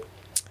just cut up.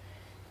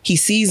 He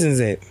seasons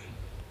it.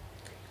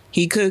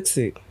 He cooks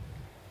it.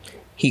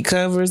 He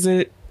covers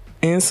it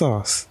in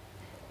sauce,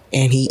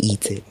 and he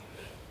eats it.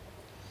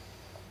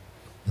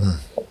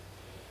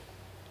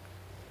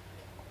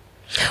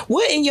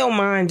 What in your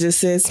mind just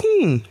says,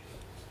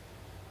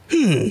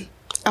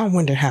 I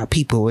wonder how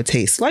people would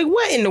taste. Like,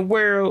 what in the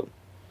world?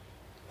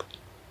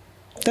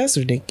 That's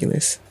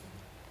ridiculous.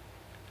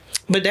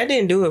 But that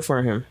didn't do it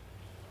for him.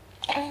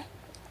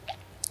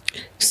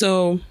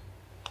 So,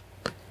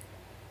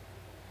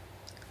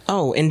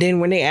 and then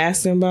when they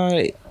asked him about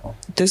it,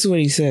 this is what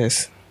he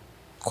says,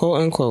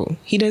 quote unquote,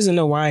 he doesn't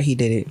know why he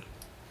did it.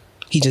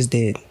 He just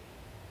did.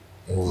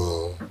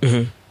 Whoa.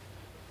 Mm-hmm.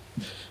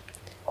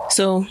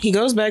 So he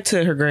goes back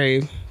to her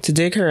grave to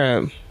dig her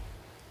up,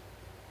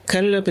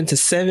 cut it up into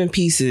 7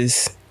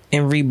 pieces,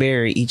 and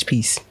rebury each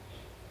piece.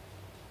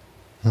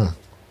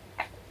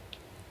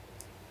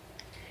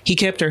 He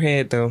kept her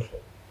head, though,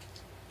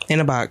 in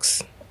a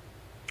box,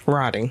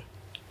 rotting.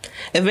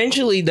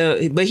 Eventually,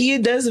 but he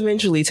does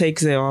eventually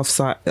takes it off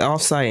site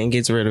and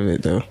gets rid of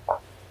it, though.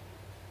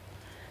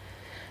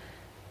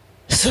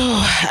 So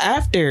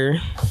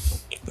after,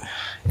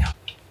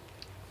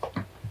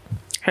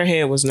 her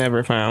head was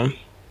never found.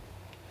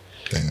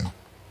 Damn.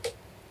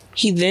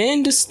 He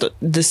then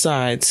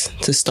decides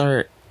to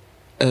start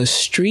a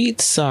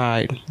street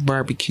side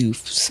barbecue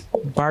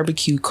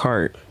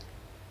cart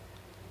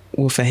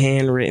with a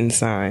handwritten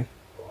sign.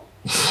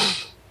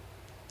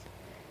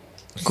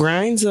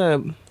 Grinds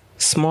up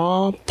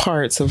small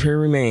parts of her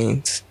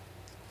remains,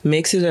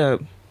 mix it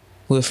up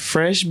with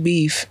fresh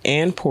beef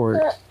and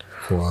pork,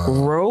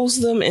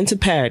 rolls them into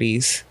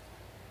patties,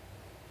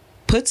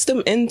 puts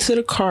them into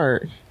the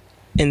cart,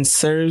 and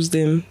serves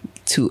them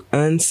to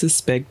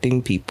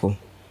unsuspecting people.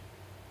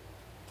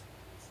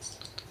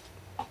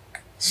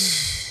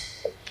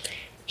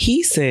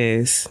 He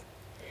says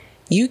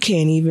you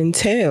can't even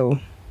tell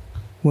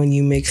when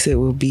you mix it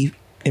with beef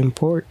and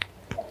pork.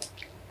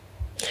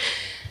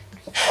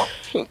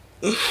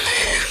 But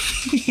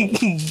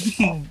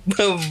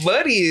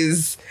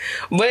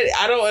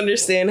I don't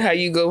understand how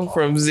you go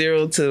from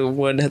 0 to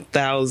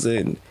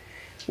 1,000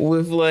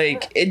 with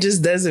like, it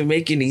just doesn't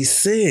make any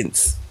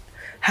sense.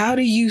 How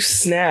do you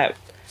snap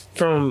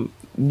from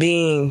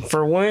being,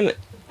 for one,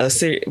 a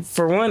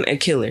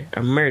killer,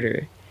 a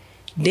murderer,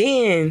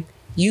 then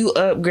you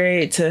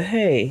upgrade to,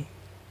 hey,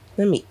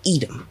 let me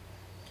eat him.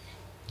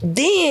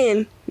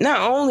 Then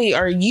not only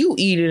are you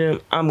eating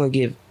him, I'm gonna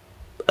give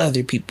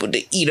other people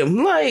to eat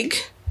them.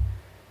 Like,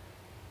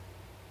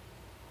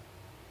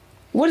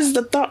 what is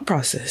the thought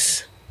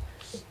process?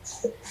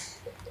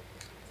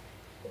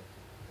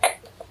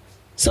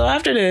 So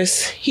after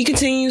this, he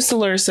continues to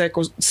lure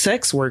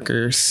sex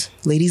workers,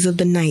 ladies of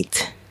the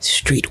night,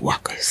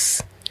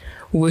 streetwalkers,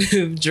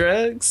 with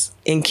drugs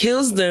and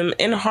kills them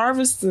and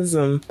harvests. That's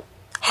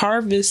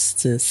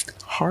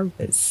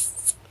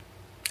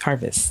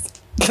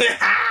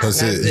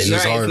it. It's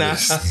just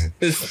harvest.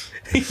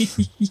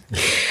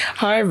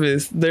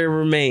 Harvest their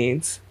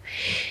remains.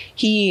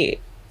 He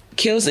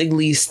kills at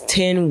least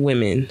 10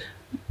 women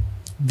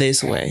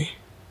this way.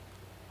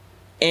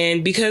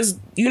 And because,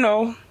 you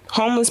know,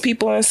 homeless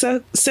people and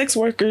sex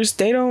workers,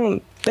 they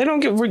don't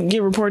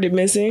get reported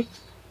missing.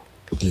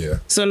 Yeah.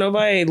 So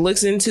nobody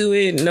looks into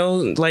it. No,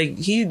 like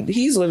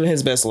he's living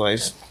his best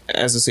life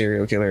as a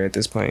serial killer at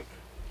this point.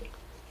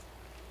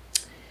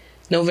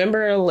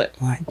 November 11th,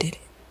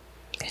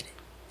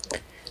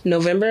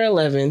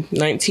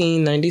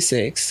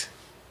 1996,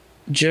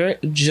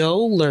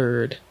 Joe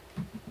lured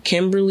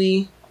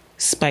Kimberly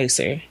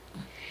Spicer.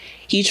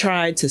 He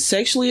tried to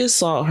sexually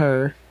assault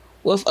her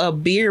with a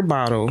beer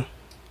bottle,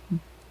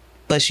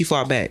 but she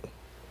fought back.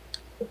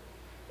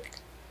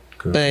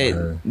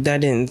 But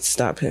that didn't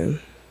stop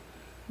him.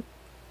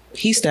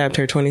 He stabbed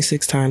her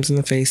 26 times in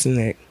the face and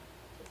neck.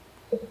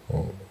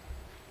 Oh.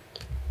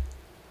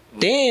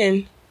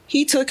 Then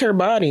he took her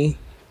body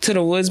to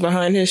the woods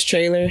behind his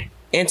trailer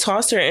and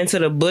tossed her into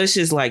the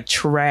bushes like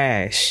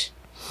trash.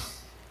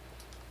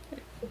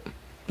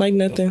 Like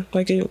nothing.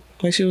 Like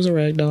she was a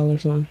rag doll or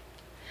something.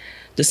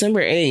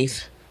 December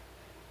 8th,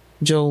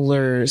 Joe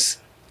lures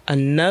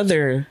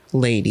another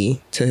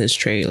lady to his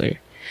trailer.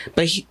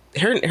 But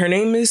her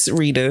name is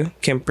Rita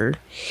Kemper.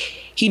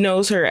 He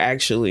knows her,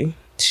 actually.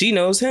 She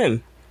knows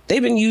him.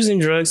 They've been using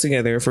drugs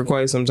together for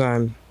quite some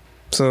time.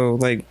 So,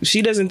 like,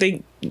 she doesn't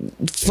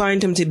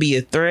find him to be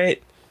a threat.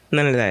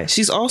 None of that.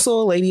 She's also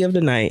a lady of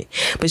the night,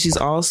 but she's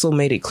also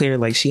made it clear,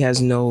 like, she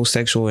has no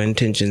sexual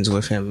intentions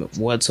with him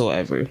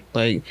whatsoever.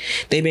 Like,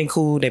 they've been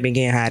cool. They've been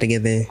getting high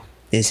together.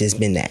 It's just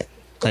been that.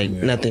 Like,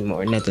 nothing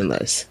more, nothing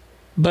less.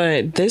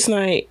 But this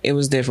night, it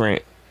was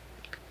different.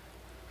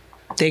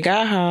 They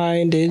got high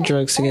and did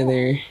drugs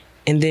together,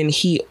 and then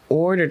he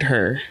ordered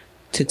her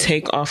to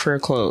take off her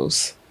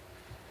clothes.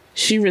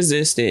 She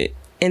resisted,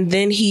 and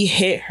then he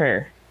hit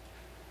her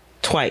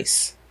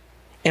twice.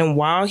 And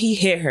while he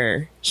hit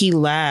her, he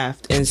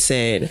laughed and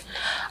said,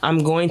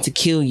 "I'm going to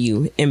kill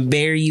you and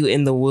bury you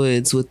in the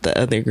woods with the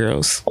other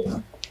girls."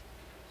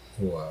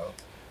 Wow.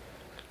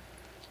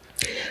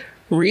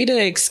 Rita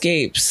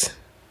escapes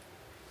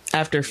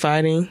after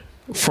fighting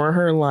for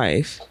her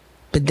life,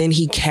 but then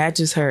he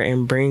catches her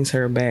and brings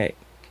her back.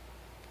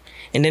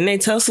 And then they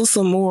tussle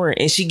some more,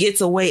 and she gets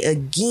away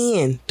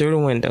again through the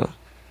window.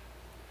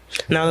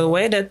 Now, the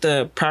way that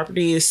the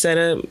property is set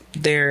up,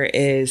 there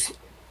is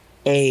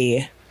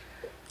a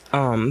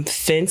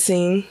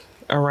fencing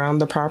around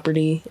the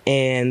property,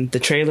 and the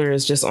trailer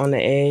is just on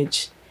the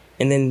edge.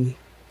 And then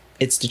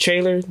it's the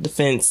trailer, the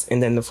fence,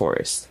 and then the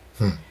forest.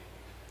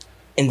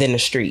 And then the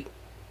street.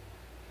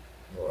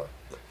 Wow.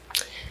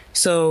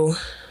 So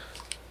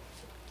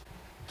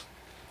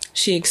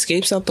she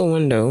escapes out the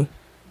window,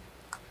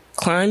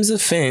 climbs a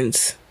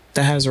fence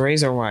that has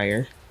razor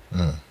wire.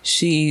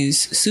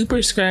 She's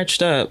super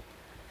scratched up,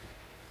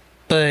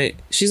 but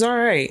she's all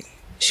right.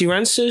 She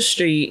runs to the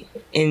street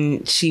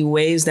and she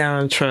waves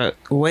down a truck,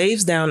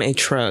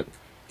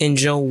 and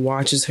Joe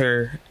watches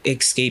her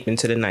escape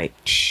into the night.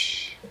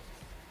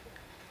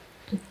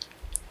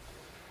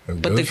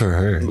 Good for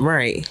her.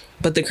 Right.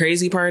 But the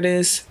crazy part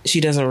is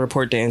she doesn't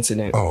report the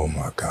incident. Oh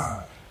my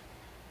God.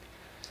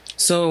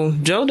 So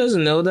Joe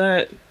doesn't know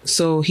that,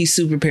 so he's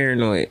super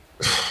paranoid.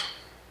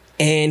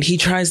 And he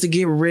tries to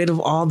get rid of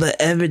all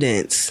the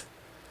evidence.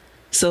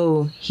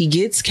 So he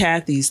gets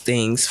Kathy's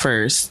things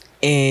first,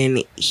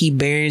 and he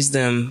buries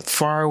them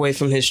far away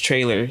from his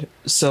trailer.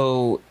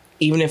 So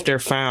even if they're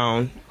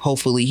found,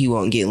 hopefully he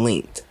won't get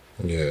linked.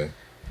 Yeah.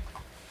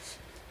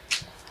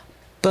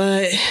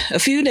 But a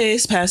few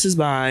days passes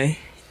by,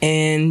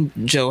 and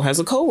Joe has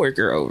a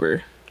coworker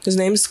over. His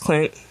name is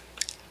Clint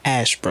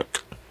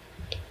Ashbrook.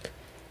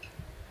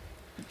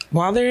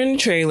 While they're in the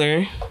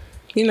trailer,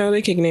 you know,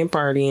 they kicking it,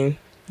 partying,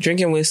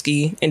 drinking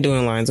whiskey, and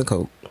doing lines of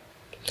coke.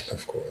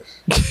 Of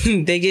course.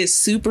 They get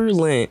super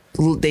lit.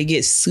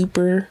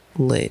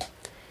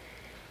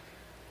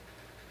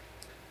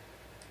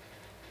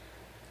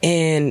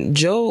 And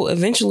Joe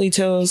eventually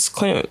tells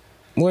Clint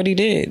what he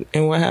did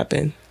and what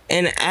happened,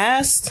 and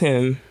asks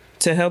him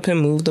to help him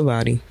move the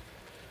body.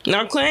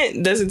 Now,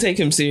 Clint doesn't take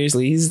him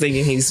seriously. He's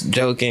thinking he's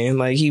joking,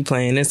 like he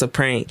playing. It's a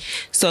prank.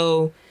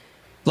 So,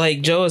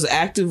 like, Joe is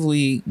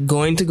actively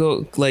going to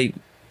go, like,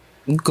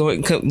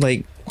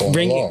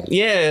 bringing,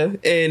 yeah,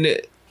 and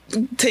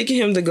taking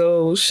him to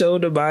go show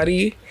the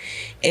body.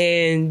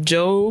 And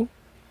Joe,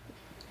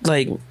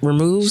 like,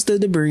 removes the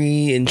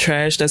debris and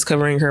trash that's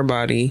covering her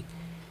body.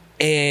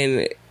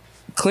 And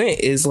Clint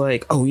is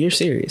like, "Oh, you're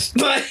serious?"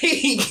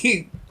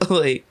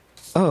 like,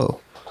 oh.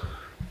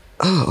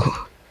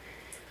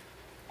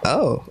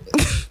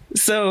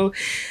 So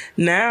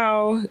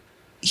now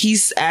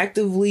he's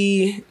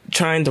actively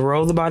trying to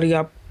roll the body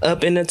up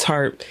in a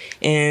tarp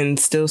and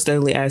still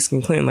steadily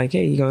asking Clint, like,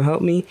 "Hey, you gonna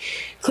help me?"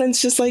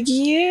 Clint's just like,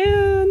 "Yeah,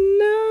 no,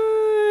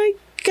 I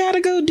gotta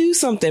go do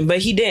something." But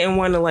he didn't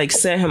want to, like,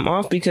 set him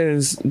off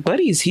because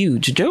Buddy's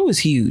huge. Joe is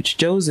huge.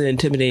 Joe's an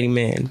intimidating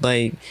man.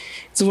 Like,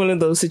 it's one of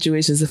those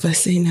situations, if I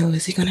say no,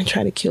 is he gonna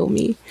try to kill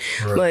me?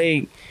 Right.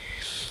 Like,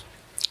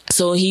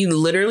 so he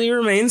literally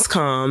remains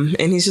calm,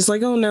 and he's just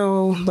like, "Oh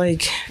no,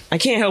 like, I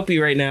can't help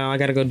you right now. I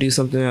gotta go do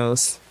something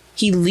else."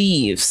 He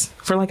leaves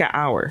for like an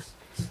hour,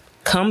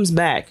 comes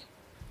back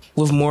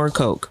with more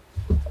coke.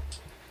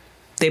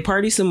 They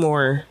party some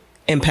more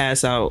and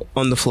pass out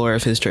on the floor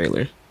of his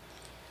trailer.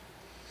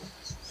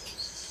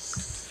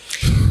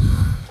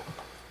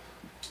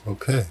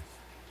 Okay.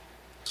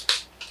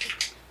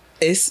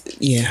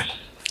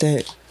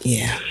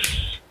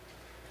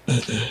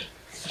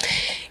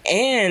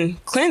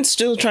 And Clint's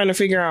still trying to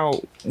figure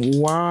out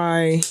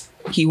why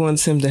he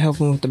wants him to help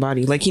him with the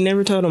body. Like, he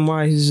never told him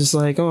why. He's just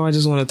like, "Oh, I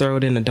just want to throw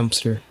it in a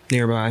dumpster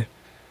nearby."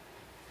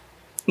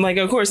 Like,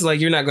 of course,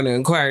 like, you're not going to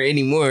inquire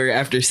anymore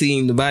after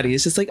seeing the body.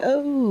 It's just like,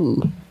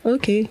 "Oh,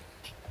 okay.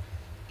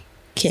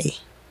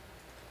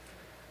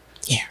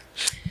 Yeah."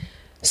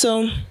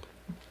 So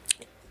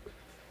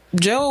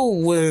Joe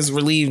was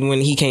relieved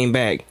when he came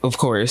back, of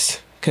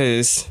course,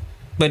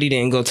 but he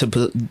didn't go to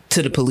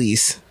the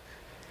police.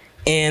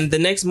 And the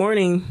next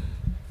morning,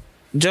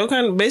 Joe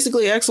kind of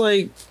basically acts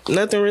like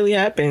nothing really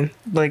happened.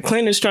 Like,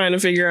 Clint is trying to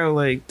figure out,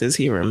 like, does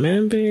he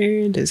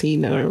remember? Does he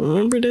not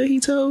remember that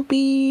he told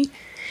me?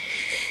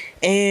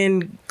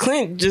 And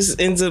Clint just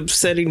ends up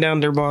setting down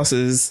their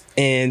bosses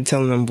and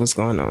telling them what's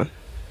going on.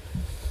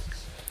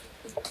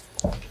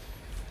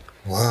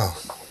 Wow.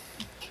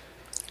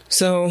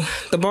 So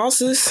the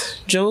bosses,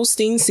 Joe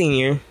Steen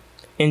Sr.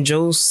 and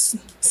Joe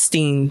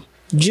Steen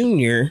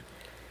Jr.,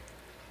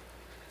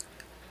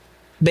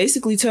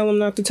 basically tell him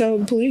not to tell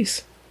the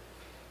police.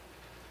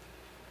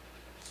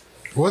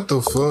 What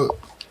the fuck?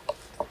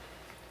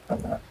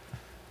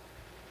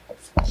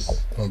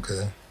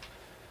 Okay.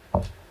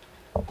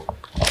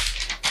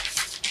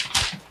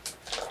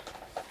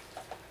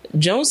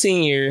 Joe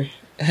Sr.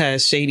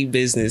 has shady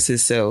business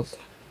himself.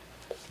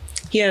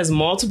 He has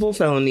multiple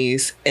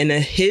felonies and a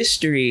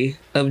history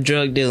of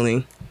drug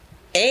dealing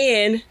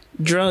and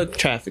drug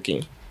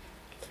trafficking.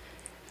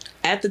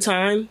 At the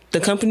time, the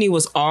company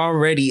was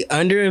already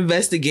under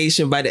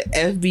investigation by the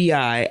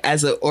FBI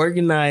as an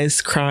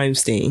organized crime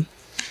sting.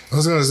 I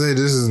was going to say,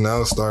 this is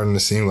now starting to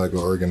seem like an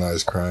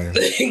organized crime.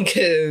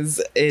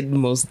 Because it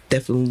most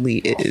definitely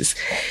is.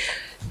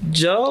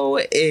 Joe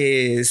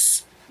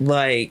is,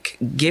 like,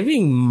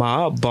 giving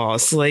mob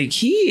boss. Like,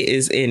 he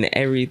is in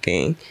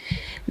everything.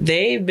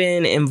 They've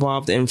been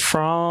involved in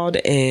fraud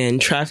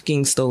and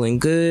trafficking stolen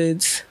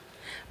goods.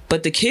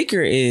 But the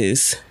kicker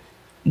is,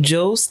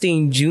 Joe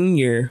Steen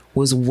Jr.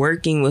 was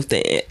working with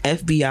the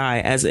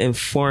FBI as an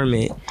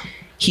informant.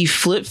 He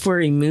flipped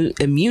for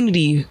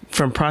immunity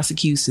from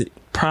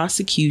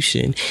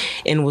prosecution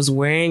and was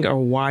wearing a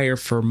wire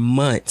for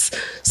months,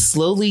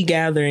 slowly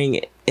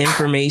gathering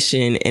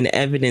information and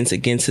evidence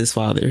against his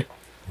father.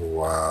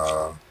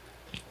 Wow.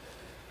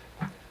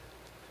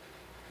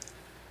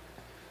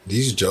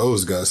 These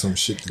Joes got some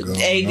shit to go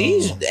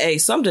on.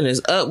 Something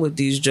is up with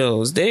these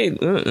Joes.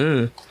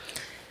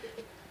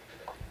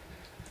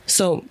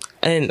 So,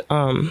 and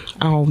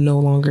I'll no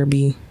longer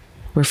be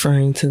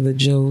referring to the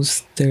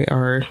Joes. There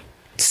are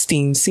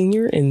Steen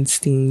Sr. and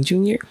Steen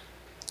Jr.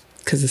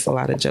 because it's a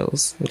lot of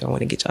Joes. We don't want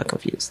to get y'all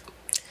confused.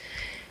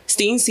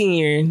 Steen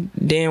Sr.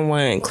 didn't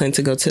want Clint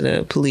to go to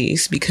the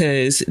police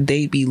because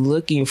they'd be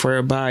looking for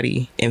a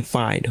body and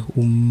find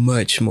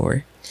much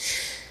more.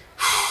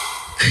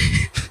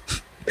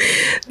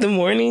 The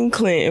morning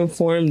Clint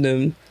informed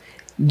them,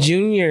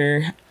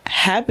 Jr.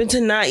 happened to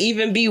not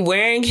even be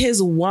wearing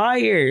his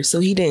wire, so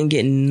he didn't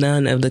get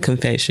none of the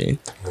confession.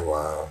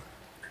 Wow.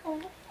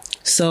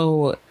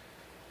 So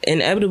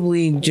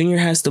inevitably, Junior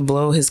has to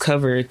blow his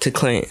cover to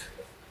Clint,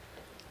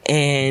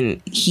 and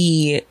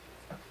he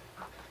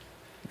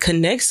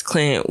connects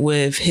Clint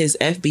with his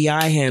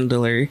FBI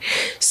handler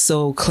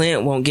so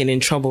Clint won't get in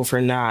trouble for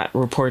not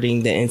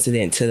reporting the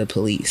incident to the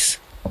police.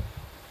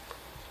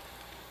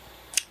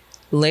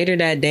 Later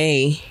that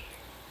day,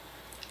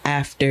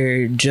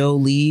 after Joe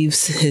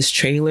leaves his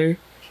trailer,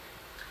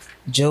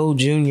 Joe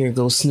Jr.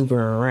 goes snooping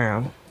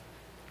around.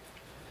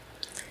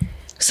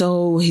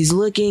 So he's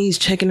looking, he's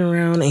checking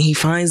around, and he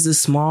finds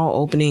this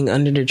small opening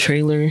under the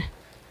trailer,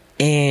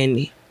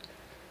 and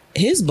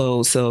his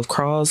bold self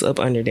crawls up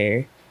under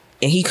there,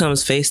 and he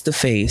comes face to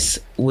face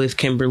with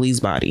Kimberly's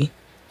body.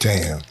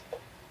 Damn.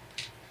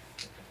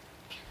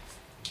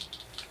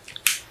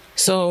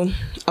 So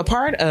a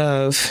part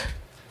of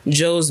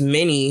Joe's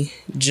many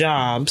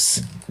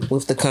jobs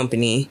with the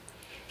company,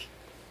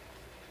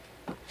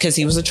 because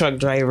he was a truck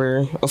driver,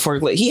 a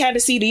forklift, he had a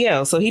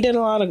CDL, so he did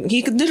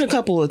a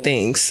couple of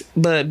things,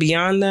 but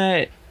beyond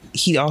that,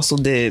 he also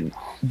did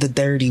the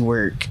dirty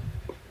work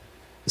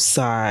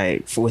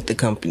side with the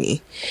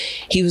company.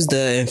 He was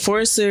the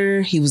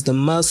enforcer, he was the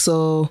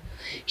muscle,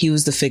 he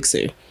was the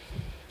fixer.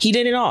 He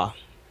did it all.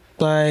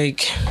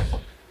 But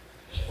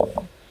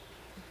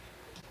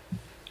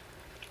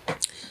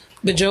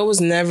Joe was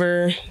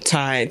never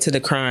tied to the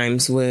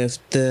crimes with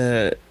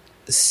the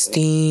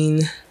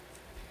Steens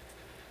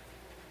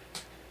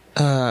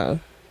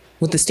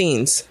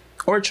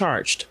or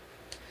charged.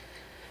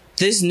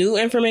 This new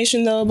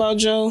information, though, about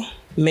Joe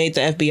made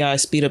the FBI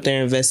speed up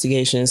their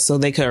investigations so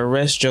they could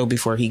arrest Joe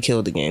before he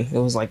killed again. It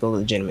was like a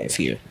legitimate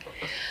fear.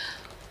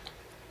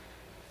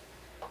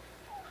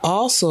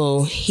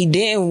 Also, they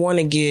didn't want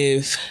to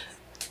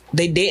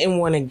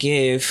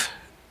give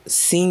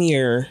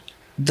Senior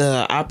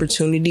the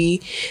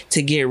opportunity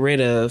to get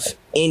rid of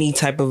any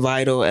type of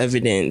vital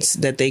evidence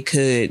that they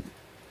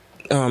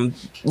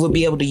would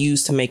be able to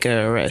use to make an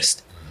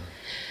arrest.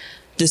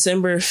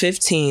 December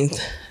 15th,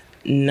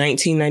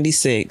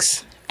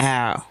 1996,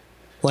 at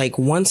like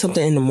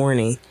 1-something in the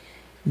morning,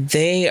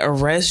 they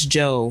arrest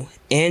Joe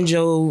and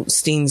Joe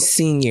Steen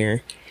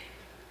Sr.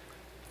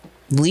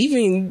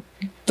 leaving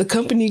the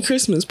company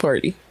Christmas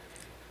party.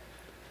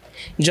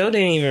 Joe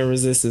didn't even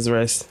resist his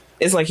arrest.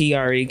 It's like he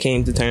already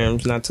came to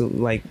terms not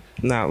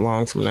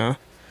long from now.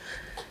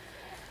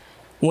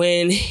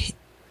 When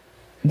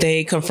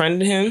they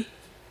confronted him,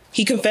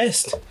 he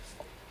confessed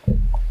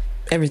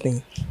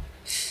everything.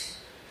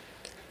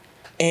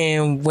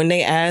 And when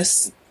they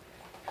asked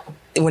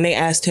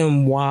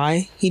him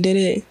why he did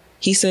it,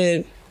 he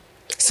said,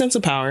 sense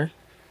of power.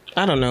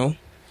 I don't know.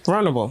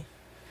 Vulnerable.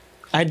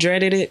 I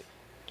dreaded it.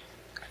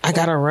 I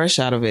got a rush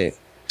out of it.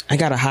 I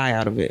got a high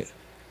out of it.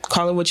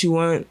 Call it what you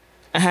want.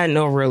 I had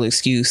no real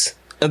excuse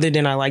other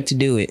than I like to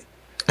do it.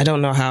 I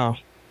don't know how.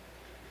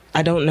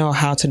 I don't know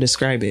how to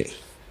describe it.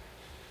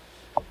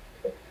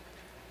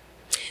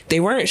 They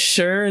weren't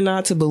sure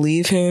not to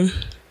believe him,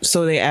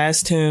 so they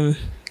asked him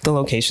the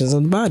locations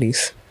of the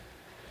bodies.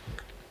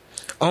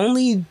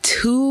 Only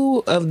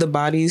 2 of the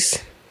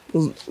bodies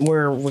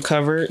were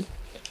recovered.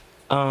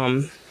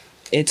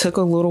 It took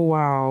a little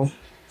while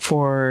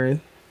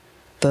for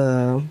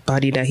the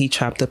body that he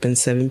chopped up in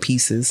 7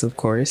 pieces, of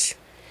course.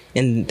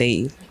 And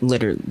they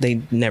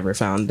never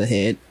found the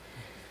head.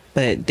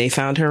 But they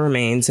found her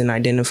remains and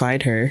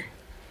identified her.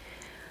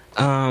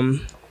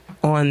 On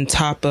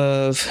top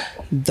of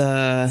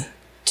the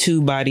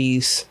 2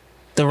 bodies,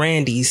 the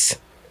Randys.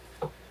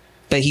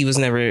 But he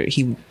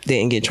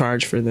didn't get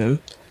charged for them.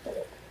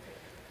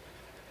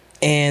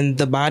 And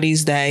the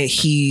bodies that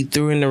he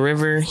threw in the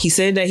river, he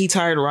said that he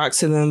tied rocks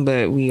to them,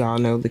 but we all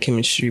know the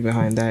chemistry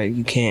behind that.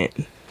 You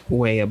can't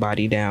weigh a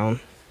body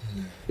down.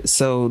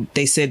 So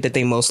they said that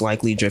they most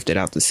likely drifted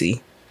out to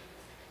sea.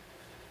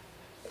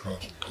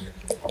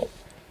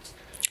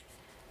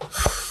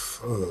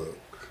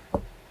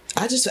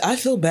 I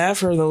feel bad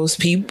for those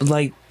people,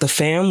 like the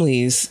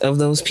families of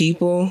those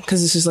people,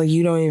 because it's just like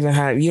you don't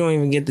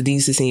even get the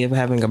decency of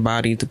having a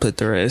body to put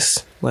to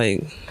rest.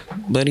 Like,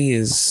 Buddy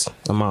is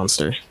a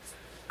monster.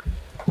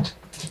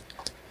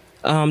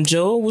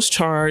 Joe was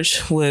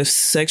charged with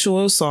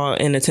sexual assault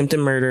and attempted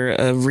murder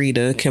of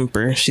Rita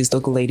Kemper. She's the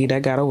lady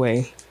that got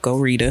away. Go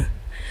Rita.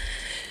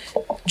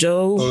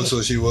 Joe. Oh,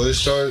 so she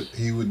was charged?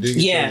 He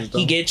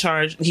did get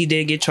charged. He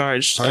did get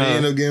charged. How did he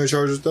end up getting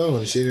charged with that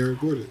one? She didn't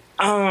report it.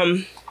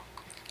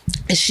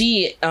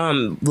 She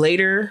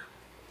later,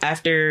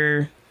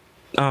 after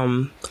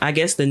I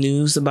guess the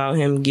news about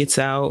him gets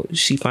out,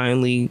 she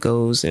finally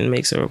goes and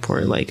makes a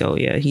report like, oh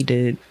yeah, he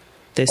did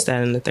this,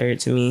 that, and the third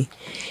to me,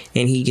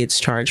 and he gets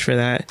charged for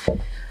that.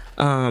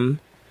 But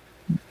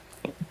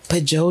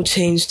Joe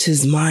changed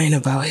his mind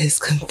about his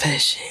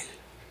confession.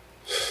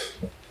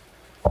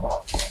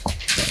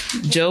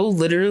 Joe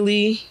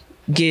literally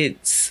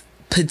gets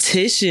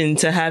petitioned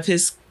to have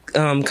his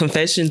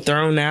confession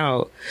thrown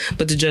out,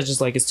 but the judge is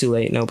like, it's too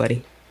late.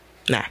 Nobody.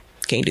 Nah,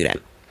 can't do that.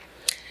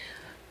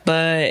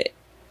 But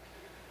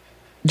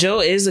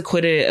Joe is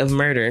acquitted of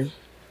murder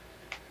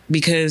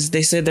because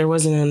they said there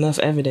wasn't enough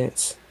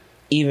evidence.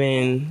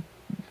 Even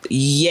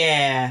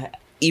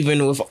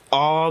with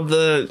all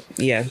the,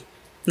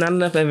 not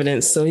enough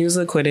evidence. So he was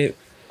acquitted.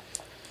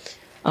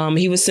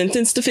 He was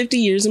sentenced to 50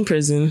 years in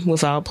prison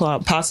without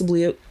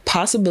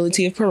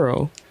possibility of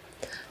parole.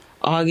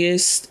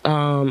 August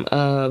of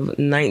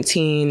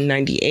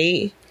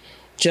 1998,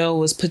 Joe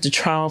was put to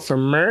trial for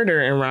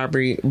murder and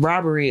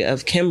robbery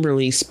of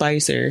Kimberly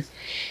Spicer,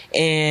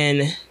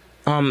 and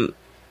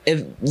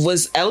it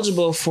was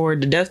eligible for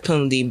the death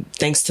penalty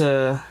thanks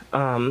to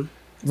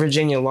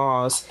Virginia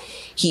laws.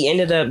 He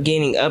ended up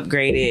getting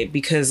upgraded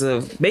because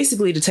of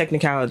basically the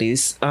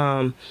technicalities.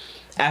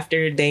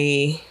 After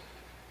they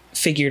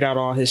figured out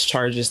all his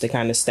charges, they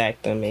kind of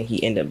stacked them, and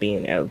he ended up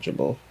being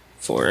eligible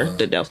for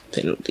the death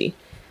penalty.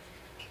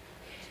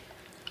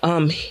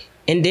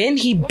 And then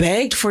he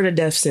begged for the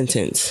death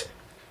sentence.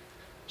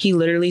 He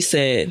literally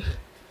said,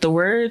 the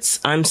words,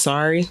 "I'm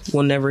sorry,"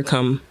 will never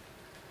come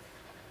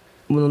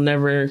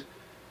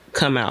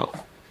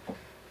out,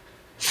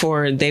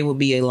 for they will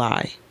be a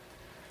lie.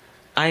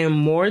 I am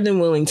more than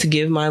willing to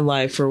give my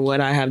life for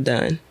what I have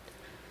done,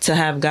 to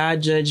have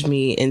God judge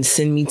me and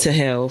send me to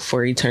hell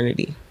for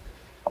eternity.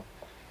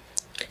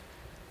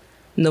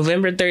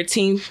 November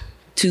 13th,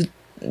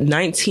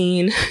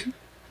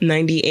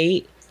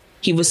 1998,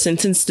 he was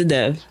sentenced to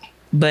death,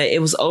 but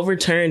it was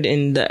overturned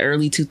in the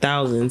early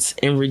 2000s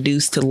and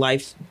reduced to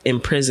life in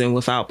prison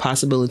without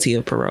possibility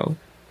of parole.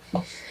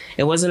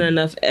 It wasn't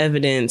enough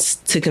evidence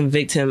to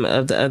convict him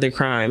of the other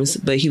crimes,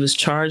 but he was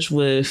charged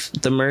with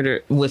the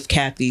murder, with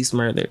Kathy's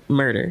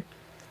murder.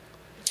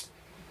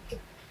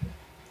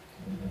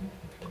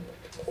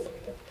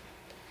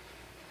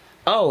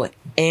 Oh,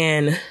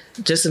 and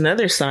just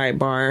another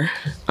sidebar,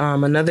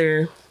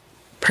 another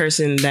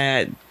person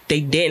that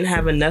they didn't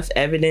have enough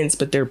evidence,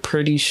 but they're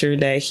pretty sure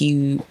that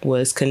he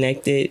was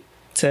connected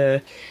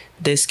to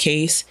this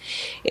case.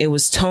 It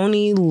was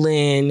Tony,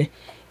 Lynn,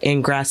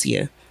 and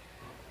Gracia.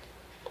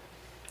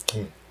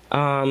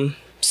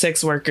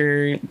 Sex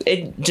worker.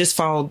 It just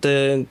followed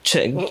the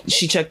check.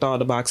 She checked all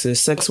the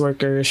boxes. Sex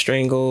worker,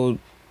 strangled,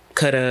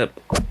 cut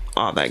up,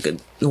 all that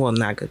good. Well,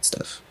 not good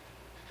stuff.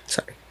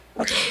 Sorry.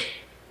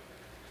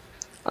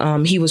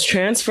 He was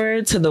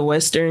transferred to the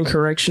Western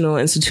Correctional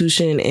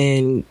Institution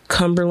in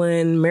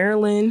Cumberland,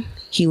 Maryland.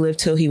 He lived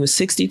till he was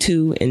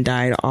 62 and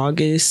died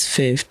August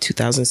 5th,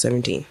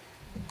 2017.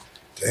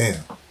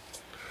 Damn.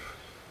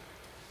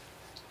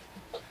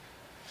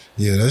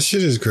 Yeah, that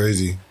shit is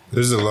crazy.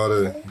 There's a lot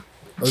of...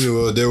 I mean,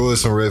 well, there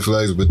was some red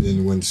flags, but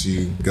then once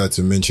you got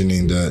to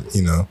mentioning that,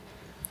 you know,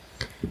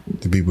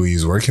 the people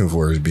he's working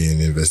for is being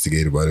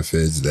investigated by the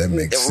feds, that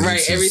makes sense.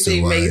 Right,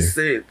 everything makes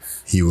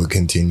sense. He would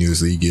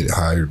continuously get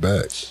hired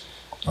back.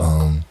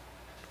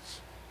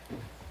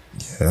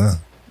 Yeah.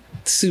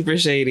 Super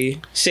shady.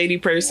 Shady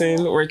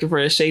person working for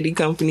a shady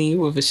company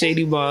with a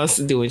shady boss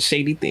doing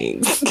shady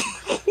things.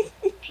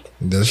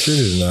 That shit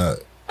is not...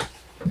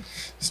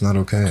 It's not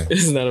okay.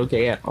 It's not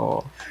okay at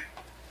all.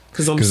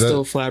 Because I'm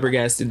still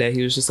flabbergasted that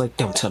he was just like,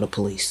 don't tell the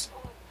police.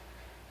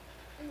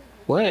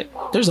 What?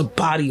 There's a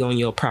body on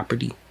your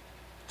property.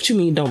 What you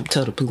mean don't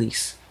tell the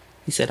police?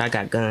 He said, I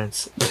got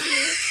guns.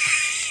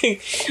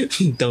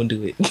 Don't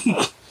do it.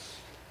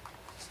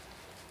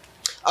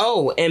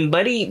 Oh, and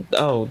Buddy...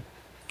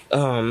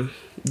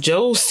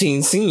 Joe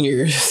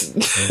Senior's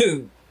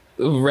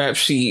rap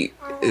sheet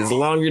is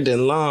longer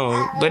than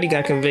long. Buddy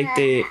got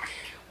convicted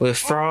with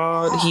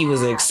fraud. He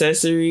was an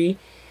accessory.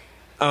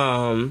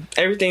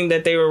 Everything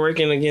that they were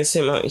working against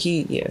him on,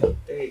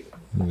 they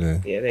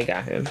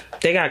got him.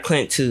 They got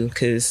Clint too,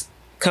 because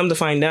come to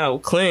find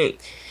out, Clint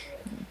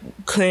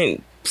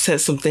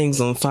set some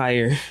things on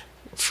fire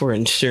for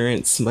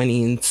insurance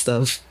money and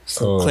stuff.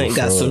 So Clint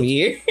got some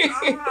years.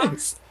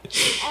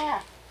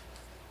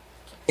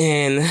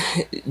 And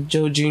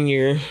Joe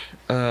Jr.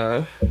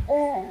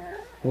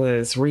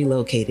 Was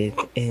relocated,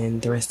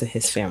 and the rest of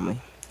his family,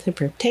 to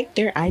protect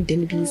their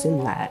identities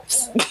and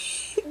lives.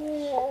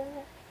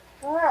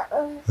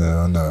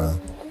 Hell no.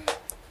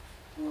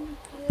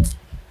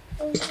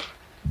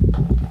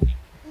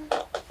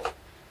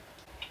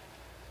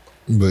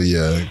 But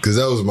yeah, because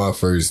that was my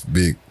first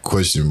big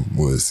question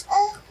was,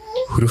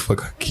 who the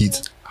fuck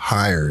keeps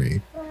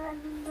hiring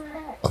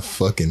a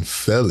fucking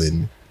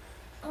felon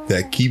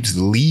that keeps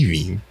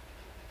leaving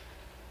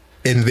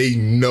and they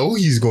know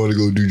he's going to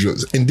go do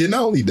drugs? And then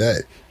not only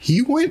that,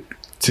 he went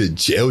to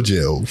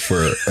jail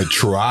for a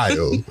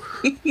trial,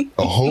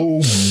 a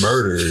whole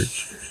murder.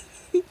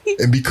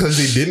 And because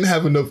they didn't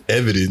have enough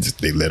evidence,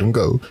 they let him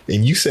go.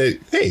 And you said,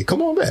 hey,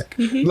 come on back.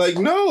 Mm-hmm. Like,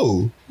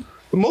 no.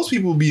 Most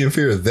people be in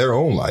fear of their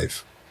own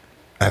life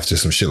after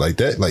some shit like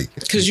that. Like,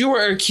 because you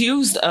were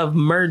accused of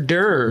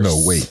murder.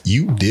 No, wait.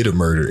 You did a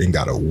murder and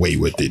got away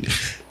with it.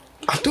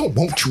 I don't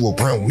want you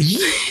around me.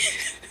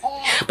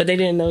 But they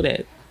didn't know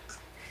that.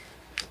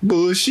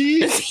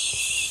 Bullshit.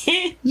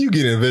 You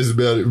get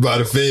investigated by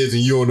the feds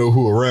and you don't know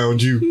who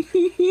around you.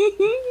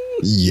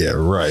 Yeah,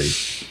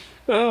 right.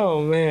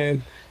 Oh,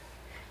 man.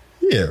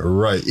 Yeah,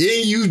 right.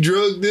 And you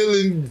drug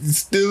dealing,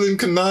 stealing,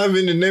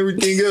 conniving, and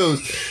everything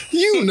else.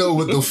 You know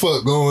what the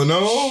fuck going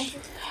on.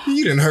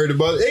 You done heard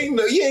about it.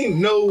 Ain't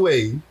no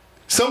way.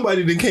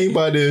 Somebody that came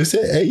by there and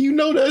said, hey, you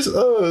know that's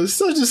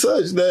such and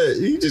such that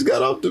he just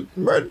got off the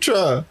murder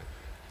trial.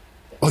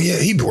 Oh yeah,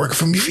 he been working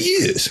for me for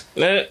years.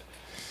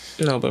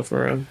 No, but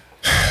for real.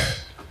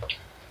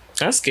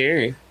 That's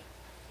scary.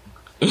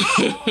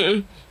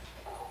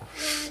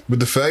 But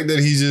the fact that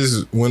he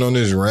just went on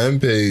this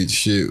rampage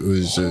shit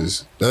was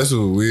just, that's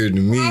what weird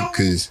to me,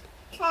 because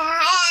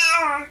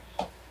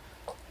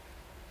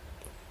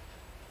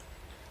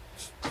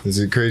is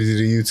it crazy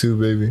to you too,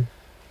 baby?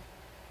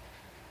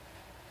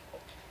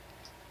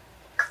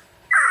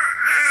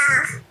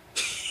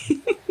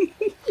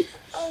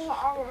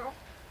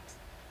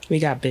 We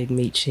got Big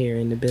Meech here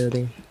in the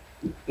building.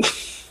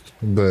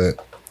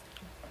 But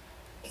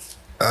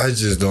I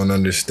just don't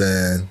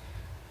understand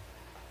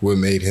what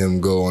made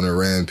him go on a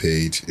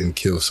rampage and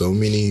kill so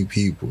many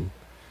people.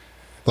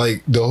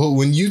 Like the whole,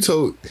 when you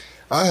told,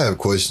 I have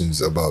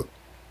questions about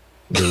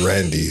the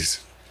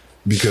Randys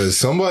because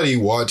somebody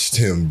watched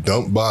him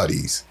dump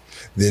bodies,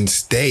 then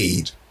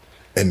stayed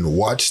and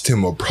watched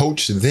him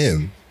approach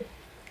them,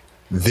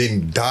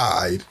 then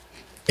died,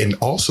 and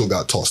also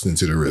got tossed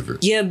into the river.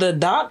 Yeah, the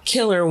dock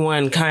killer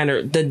one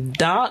the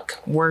dock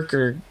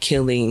worker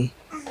killing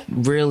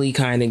really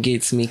kind of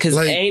gets me, because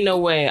ain't no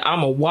way I'm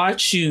gonna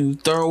watch you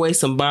throw away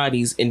some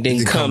bodies and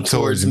then come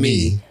towards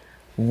me.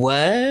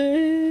 What?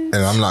 And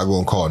I'm not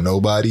gonna call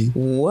nobody.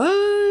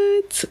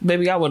 What?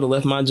 Baby, I would have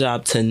left my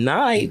job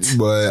tonight.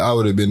 But I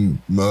would have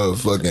been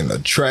motherfucking a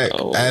track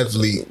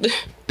athlete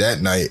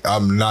that night.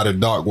 I'm not a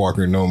dock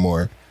walker no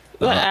more.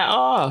 Not at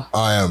all.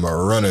 I am a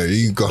runner.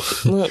 You go.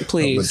 Look,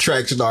 please. I'm a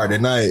track star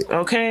tonight.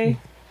 Okay?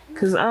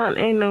 Because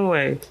ain't no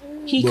way.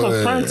 He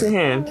confronted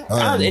him.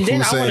 And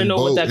then I want to know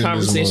what that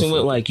conversation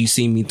went like. You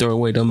see me throw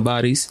away them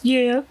bodies?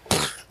 Yeah.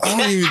 I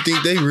don't even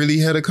think they really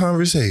had a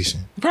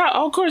conversation.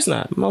 Of course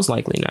not. Most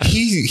likely not.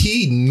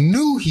 He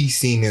knew he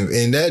seen him,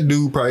 and that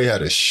dude probably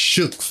had a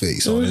shook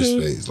face on his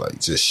face, like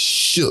just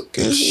shook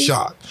and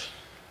shocked.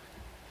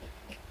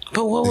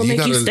 But what would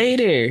make you stay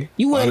there?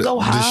 You wouldn't go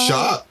high. The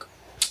shock.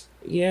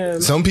 Yeah.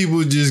 Some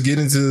people just get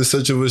into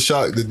such of a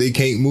shock that they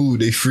can't move.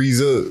 They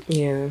freeze up.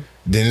 Yeah.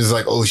 Then it's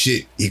like, oh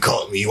shit, he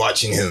caught me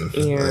watching him.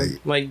 Yeah.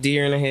 Like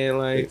deer in the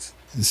headlights.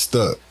 It's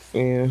stuck.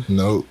 Yeah.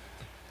 Nope.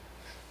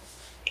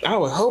 I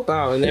would hope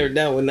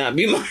that would not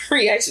be my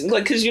reaction.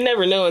 Like, cause you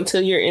never know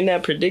until you're in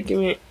that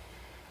predicament.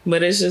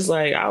 But it's just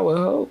like, I would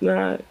hope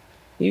not.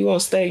 You gonna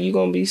stay. You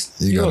gonna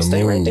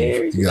stay right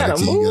there. You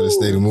gotta move. You gotta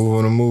stay to move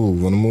on the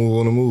move. On the move.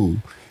 On the move.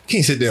 You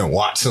can't sit there and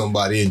watch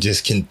somebody and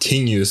just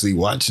continuously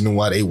watching them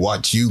while they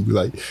watch you.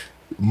 Like,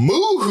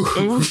 move.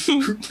 What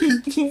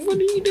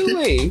are you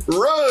doing?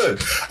 Run.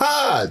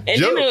 Hide.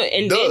 Jump.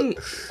 Then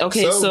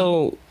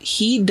so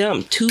he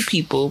dumped 2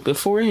 people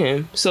before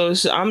him. So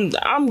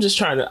I'm just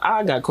trying to.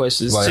 I got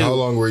questions. Like, too. how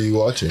long were you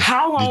watching?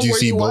 How long did you were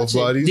see you both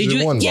watching? bodies? Did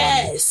you? One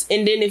Yes. Body?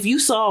 And then if you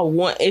saw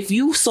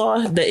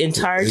the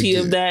entirety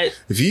of that,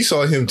 if you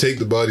saw him take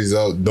the bodies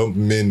out, dump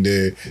them in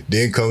there,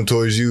 then come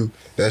towards you,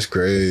 that's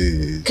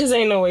crazy. Because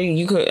ain't no way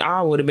you could.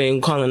 I would have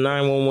been calling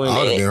 911. I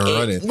would have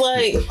been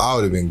running. I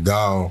would have been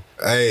gone.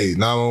 Hey,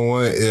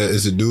 911,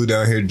 it's a dude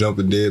down here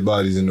jumping dead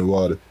bodies in the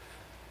water.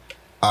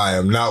 I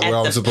am not where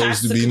I'm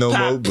supposed to be no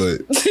more,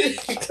 but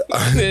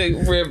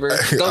the river.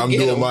 I'm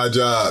doing my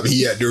job.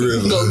 He at the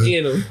river. Go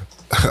get him.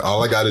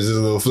 All I got is this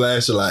little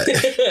flashlight.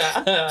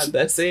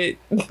 That's it.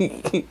 Go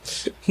get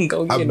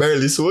him. I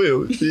barely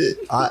swim. Shit.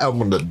 I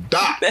am on the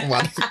dock.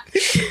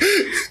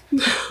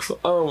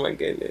 Oh my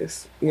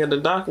goodness. Yeah, the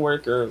dock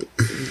worker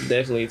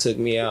definitely took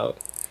me out.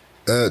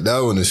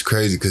 That one is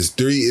crazy because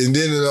 3, and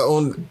then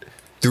on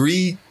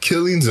 3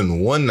 killings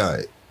in one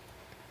night.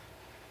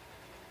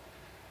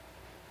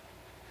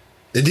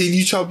 And then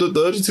you chopped up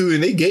the other 2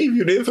 and they gave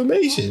you the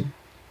information.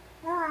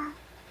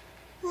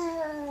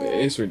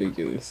 It's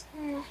ridiculous.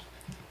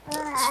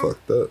 It's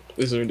fucked up.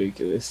 It's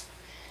ridiculous.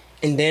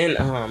 And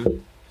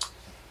then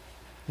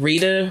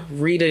Rita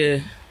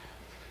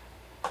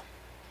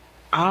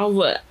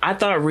I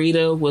thought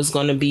Rita was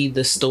gonna be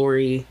the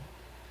story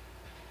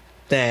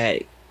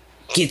that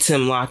gets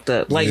him locked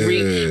up. Like,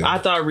 yeah. I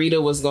thought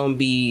Rita was gonna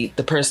be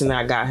the person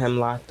that got him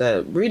locked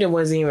up. Rita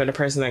wasn't even the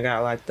person that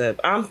got locked up.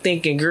 I'm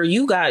thinking, girl,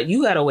 you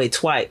got away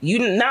twice. You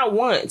not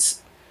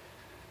once,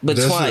 but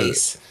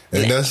twice.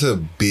 And that's a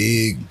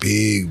big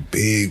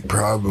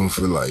problem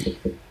for like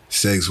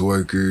sex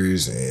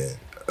workers and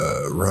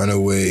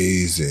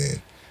runaways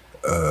and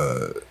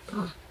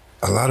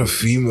a lot of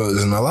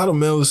females and a lot of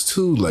males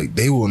too. Like,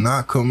 they will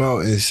not come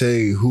out and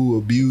say who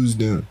abused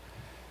them.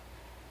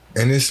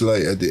 And it's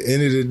like, at the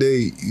end of the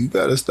day, you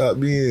gotta stop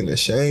being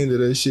ashamed of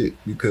that shit,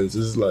 because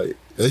it's like,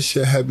 that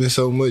shit happens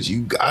so much,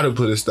 you gotta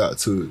put a stop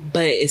to it.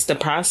 But it's the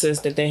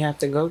process that they have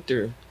to go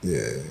through.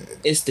 Yeah.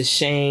 It's the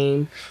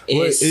shame.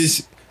 And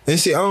And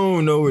see, I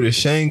don't know where the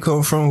shame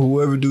come from.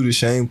 Whoever do the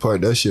shame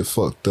part, that shit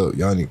fucked up.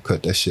 Y'all need to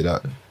cut that shit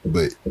out.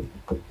 But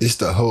it's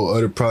the whole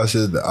other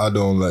process that I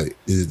don't like.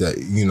 Is that,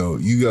 you know,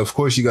 of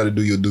course you got to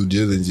do your due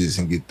diligence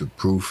and get the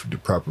proof, the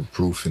proper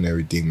proof and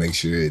everything. Make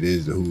sure it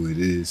is who it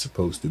is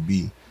supposed to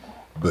be.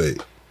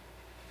 But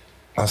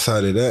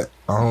outside of that,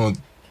 I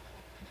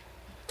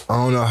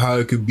don't know how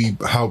it could be,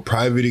 how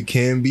private it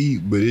can be,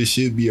 but it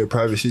should be a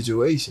private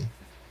situation.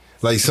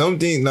 Like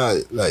something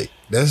not like,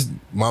 that's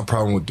my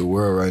problem with the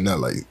world right now.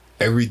 Like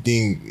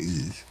everything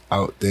is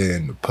out there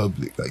in the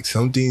public. Like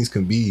some things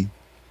can be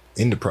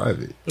in the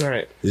private.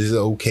 Right. It's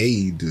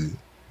okay to,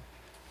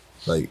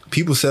 like,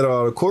 people settle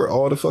out of court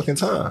all the fucking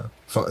time.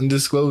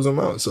 Undisclosed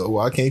amount. So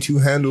why can't you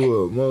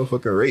handle a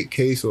motherfucking rape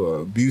case or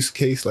abuse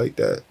case like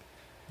that?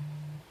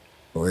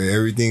 Where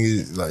everything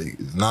is like,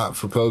 it's not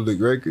for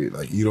public record.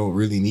 Like you don't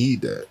really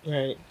need that.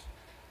 Right.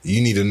 You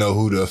need to know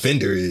who the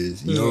offender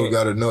is. You don't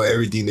got to know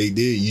everything they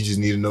did. You just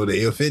need to know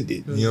they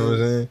offended. You know what I'm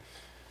saying?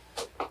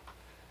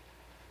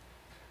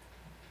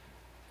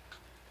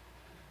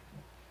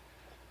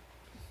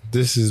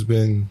 This has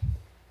been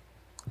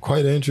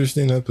quite an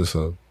interesting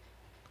episode.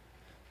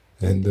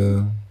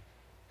 And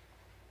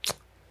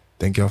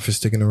thank y'all for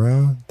sticking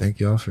around. Thank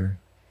y'all for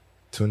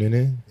tuning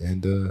in.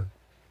 And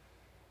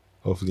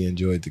hopefully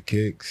enjoyed the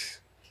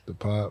kicks, the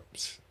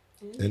pops,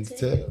 and the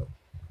tail.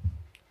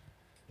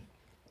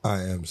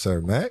 I am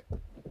Sir Mac.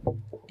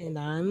 And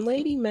I'm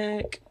Lady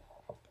Mac.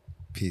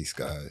 Peace,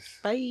 guys.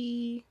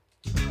 Bye.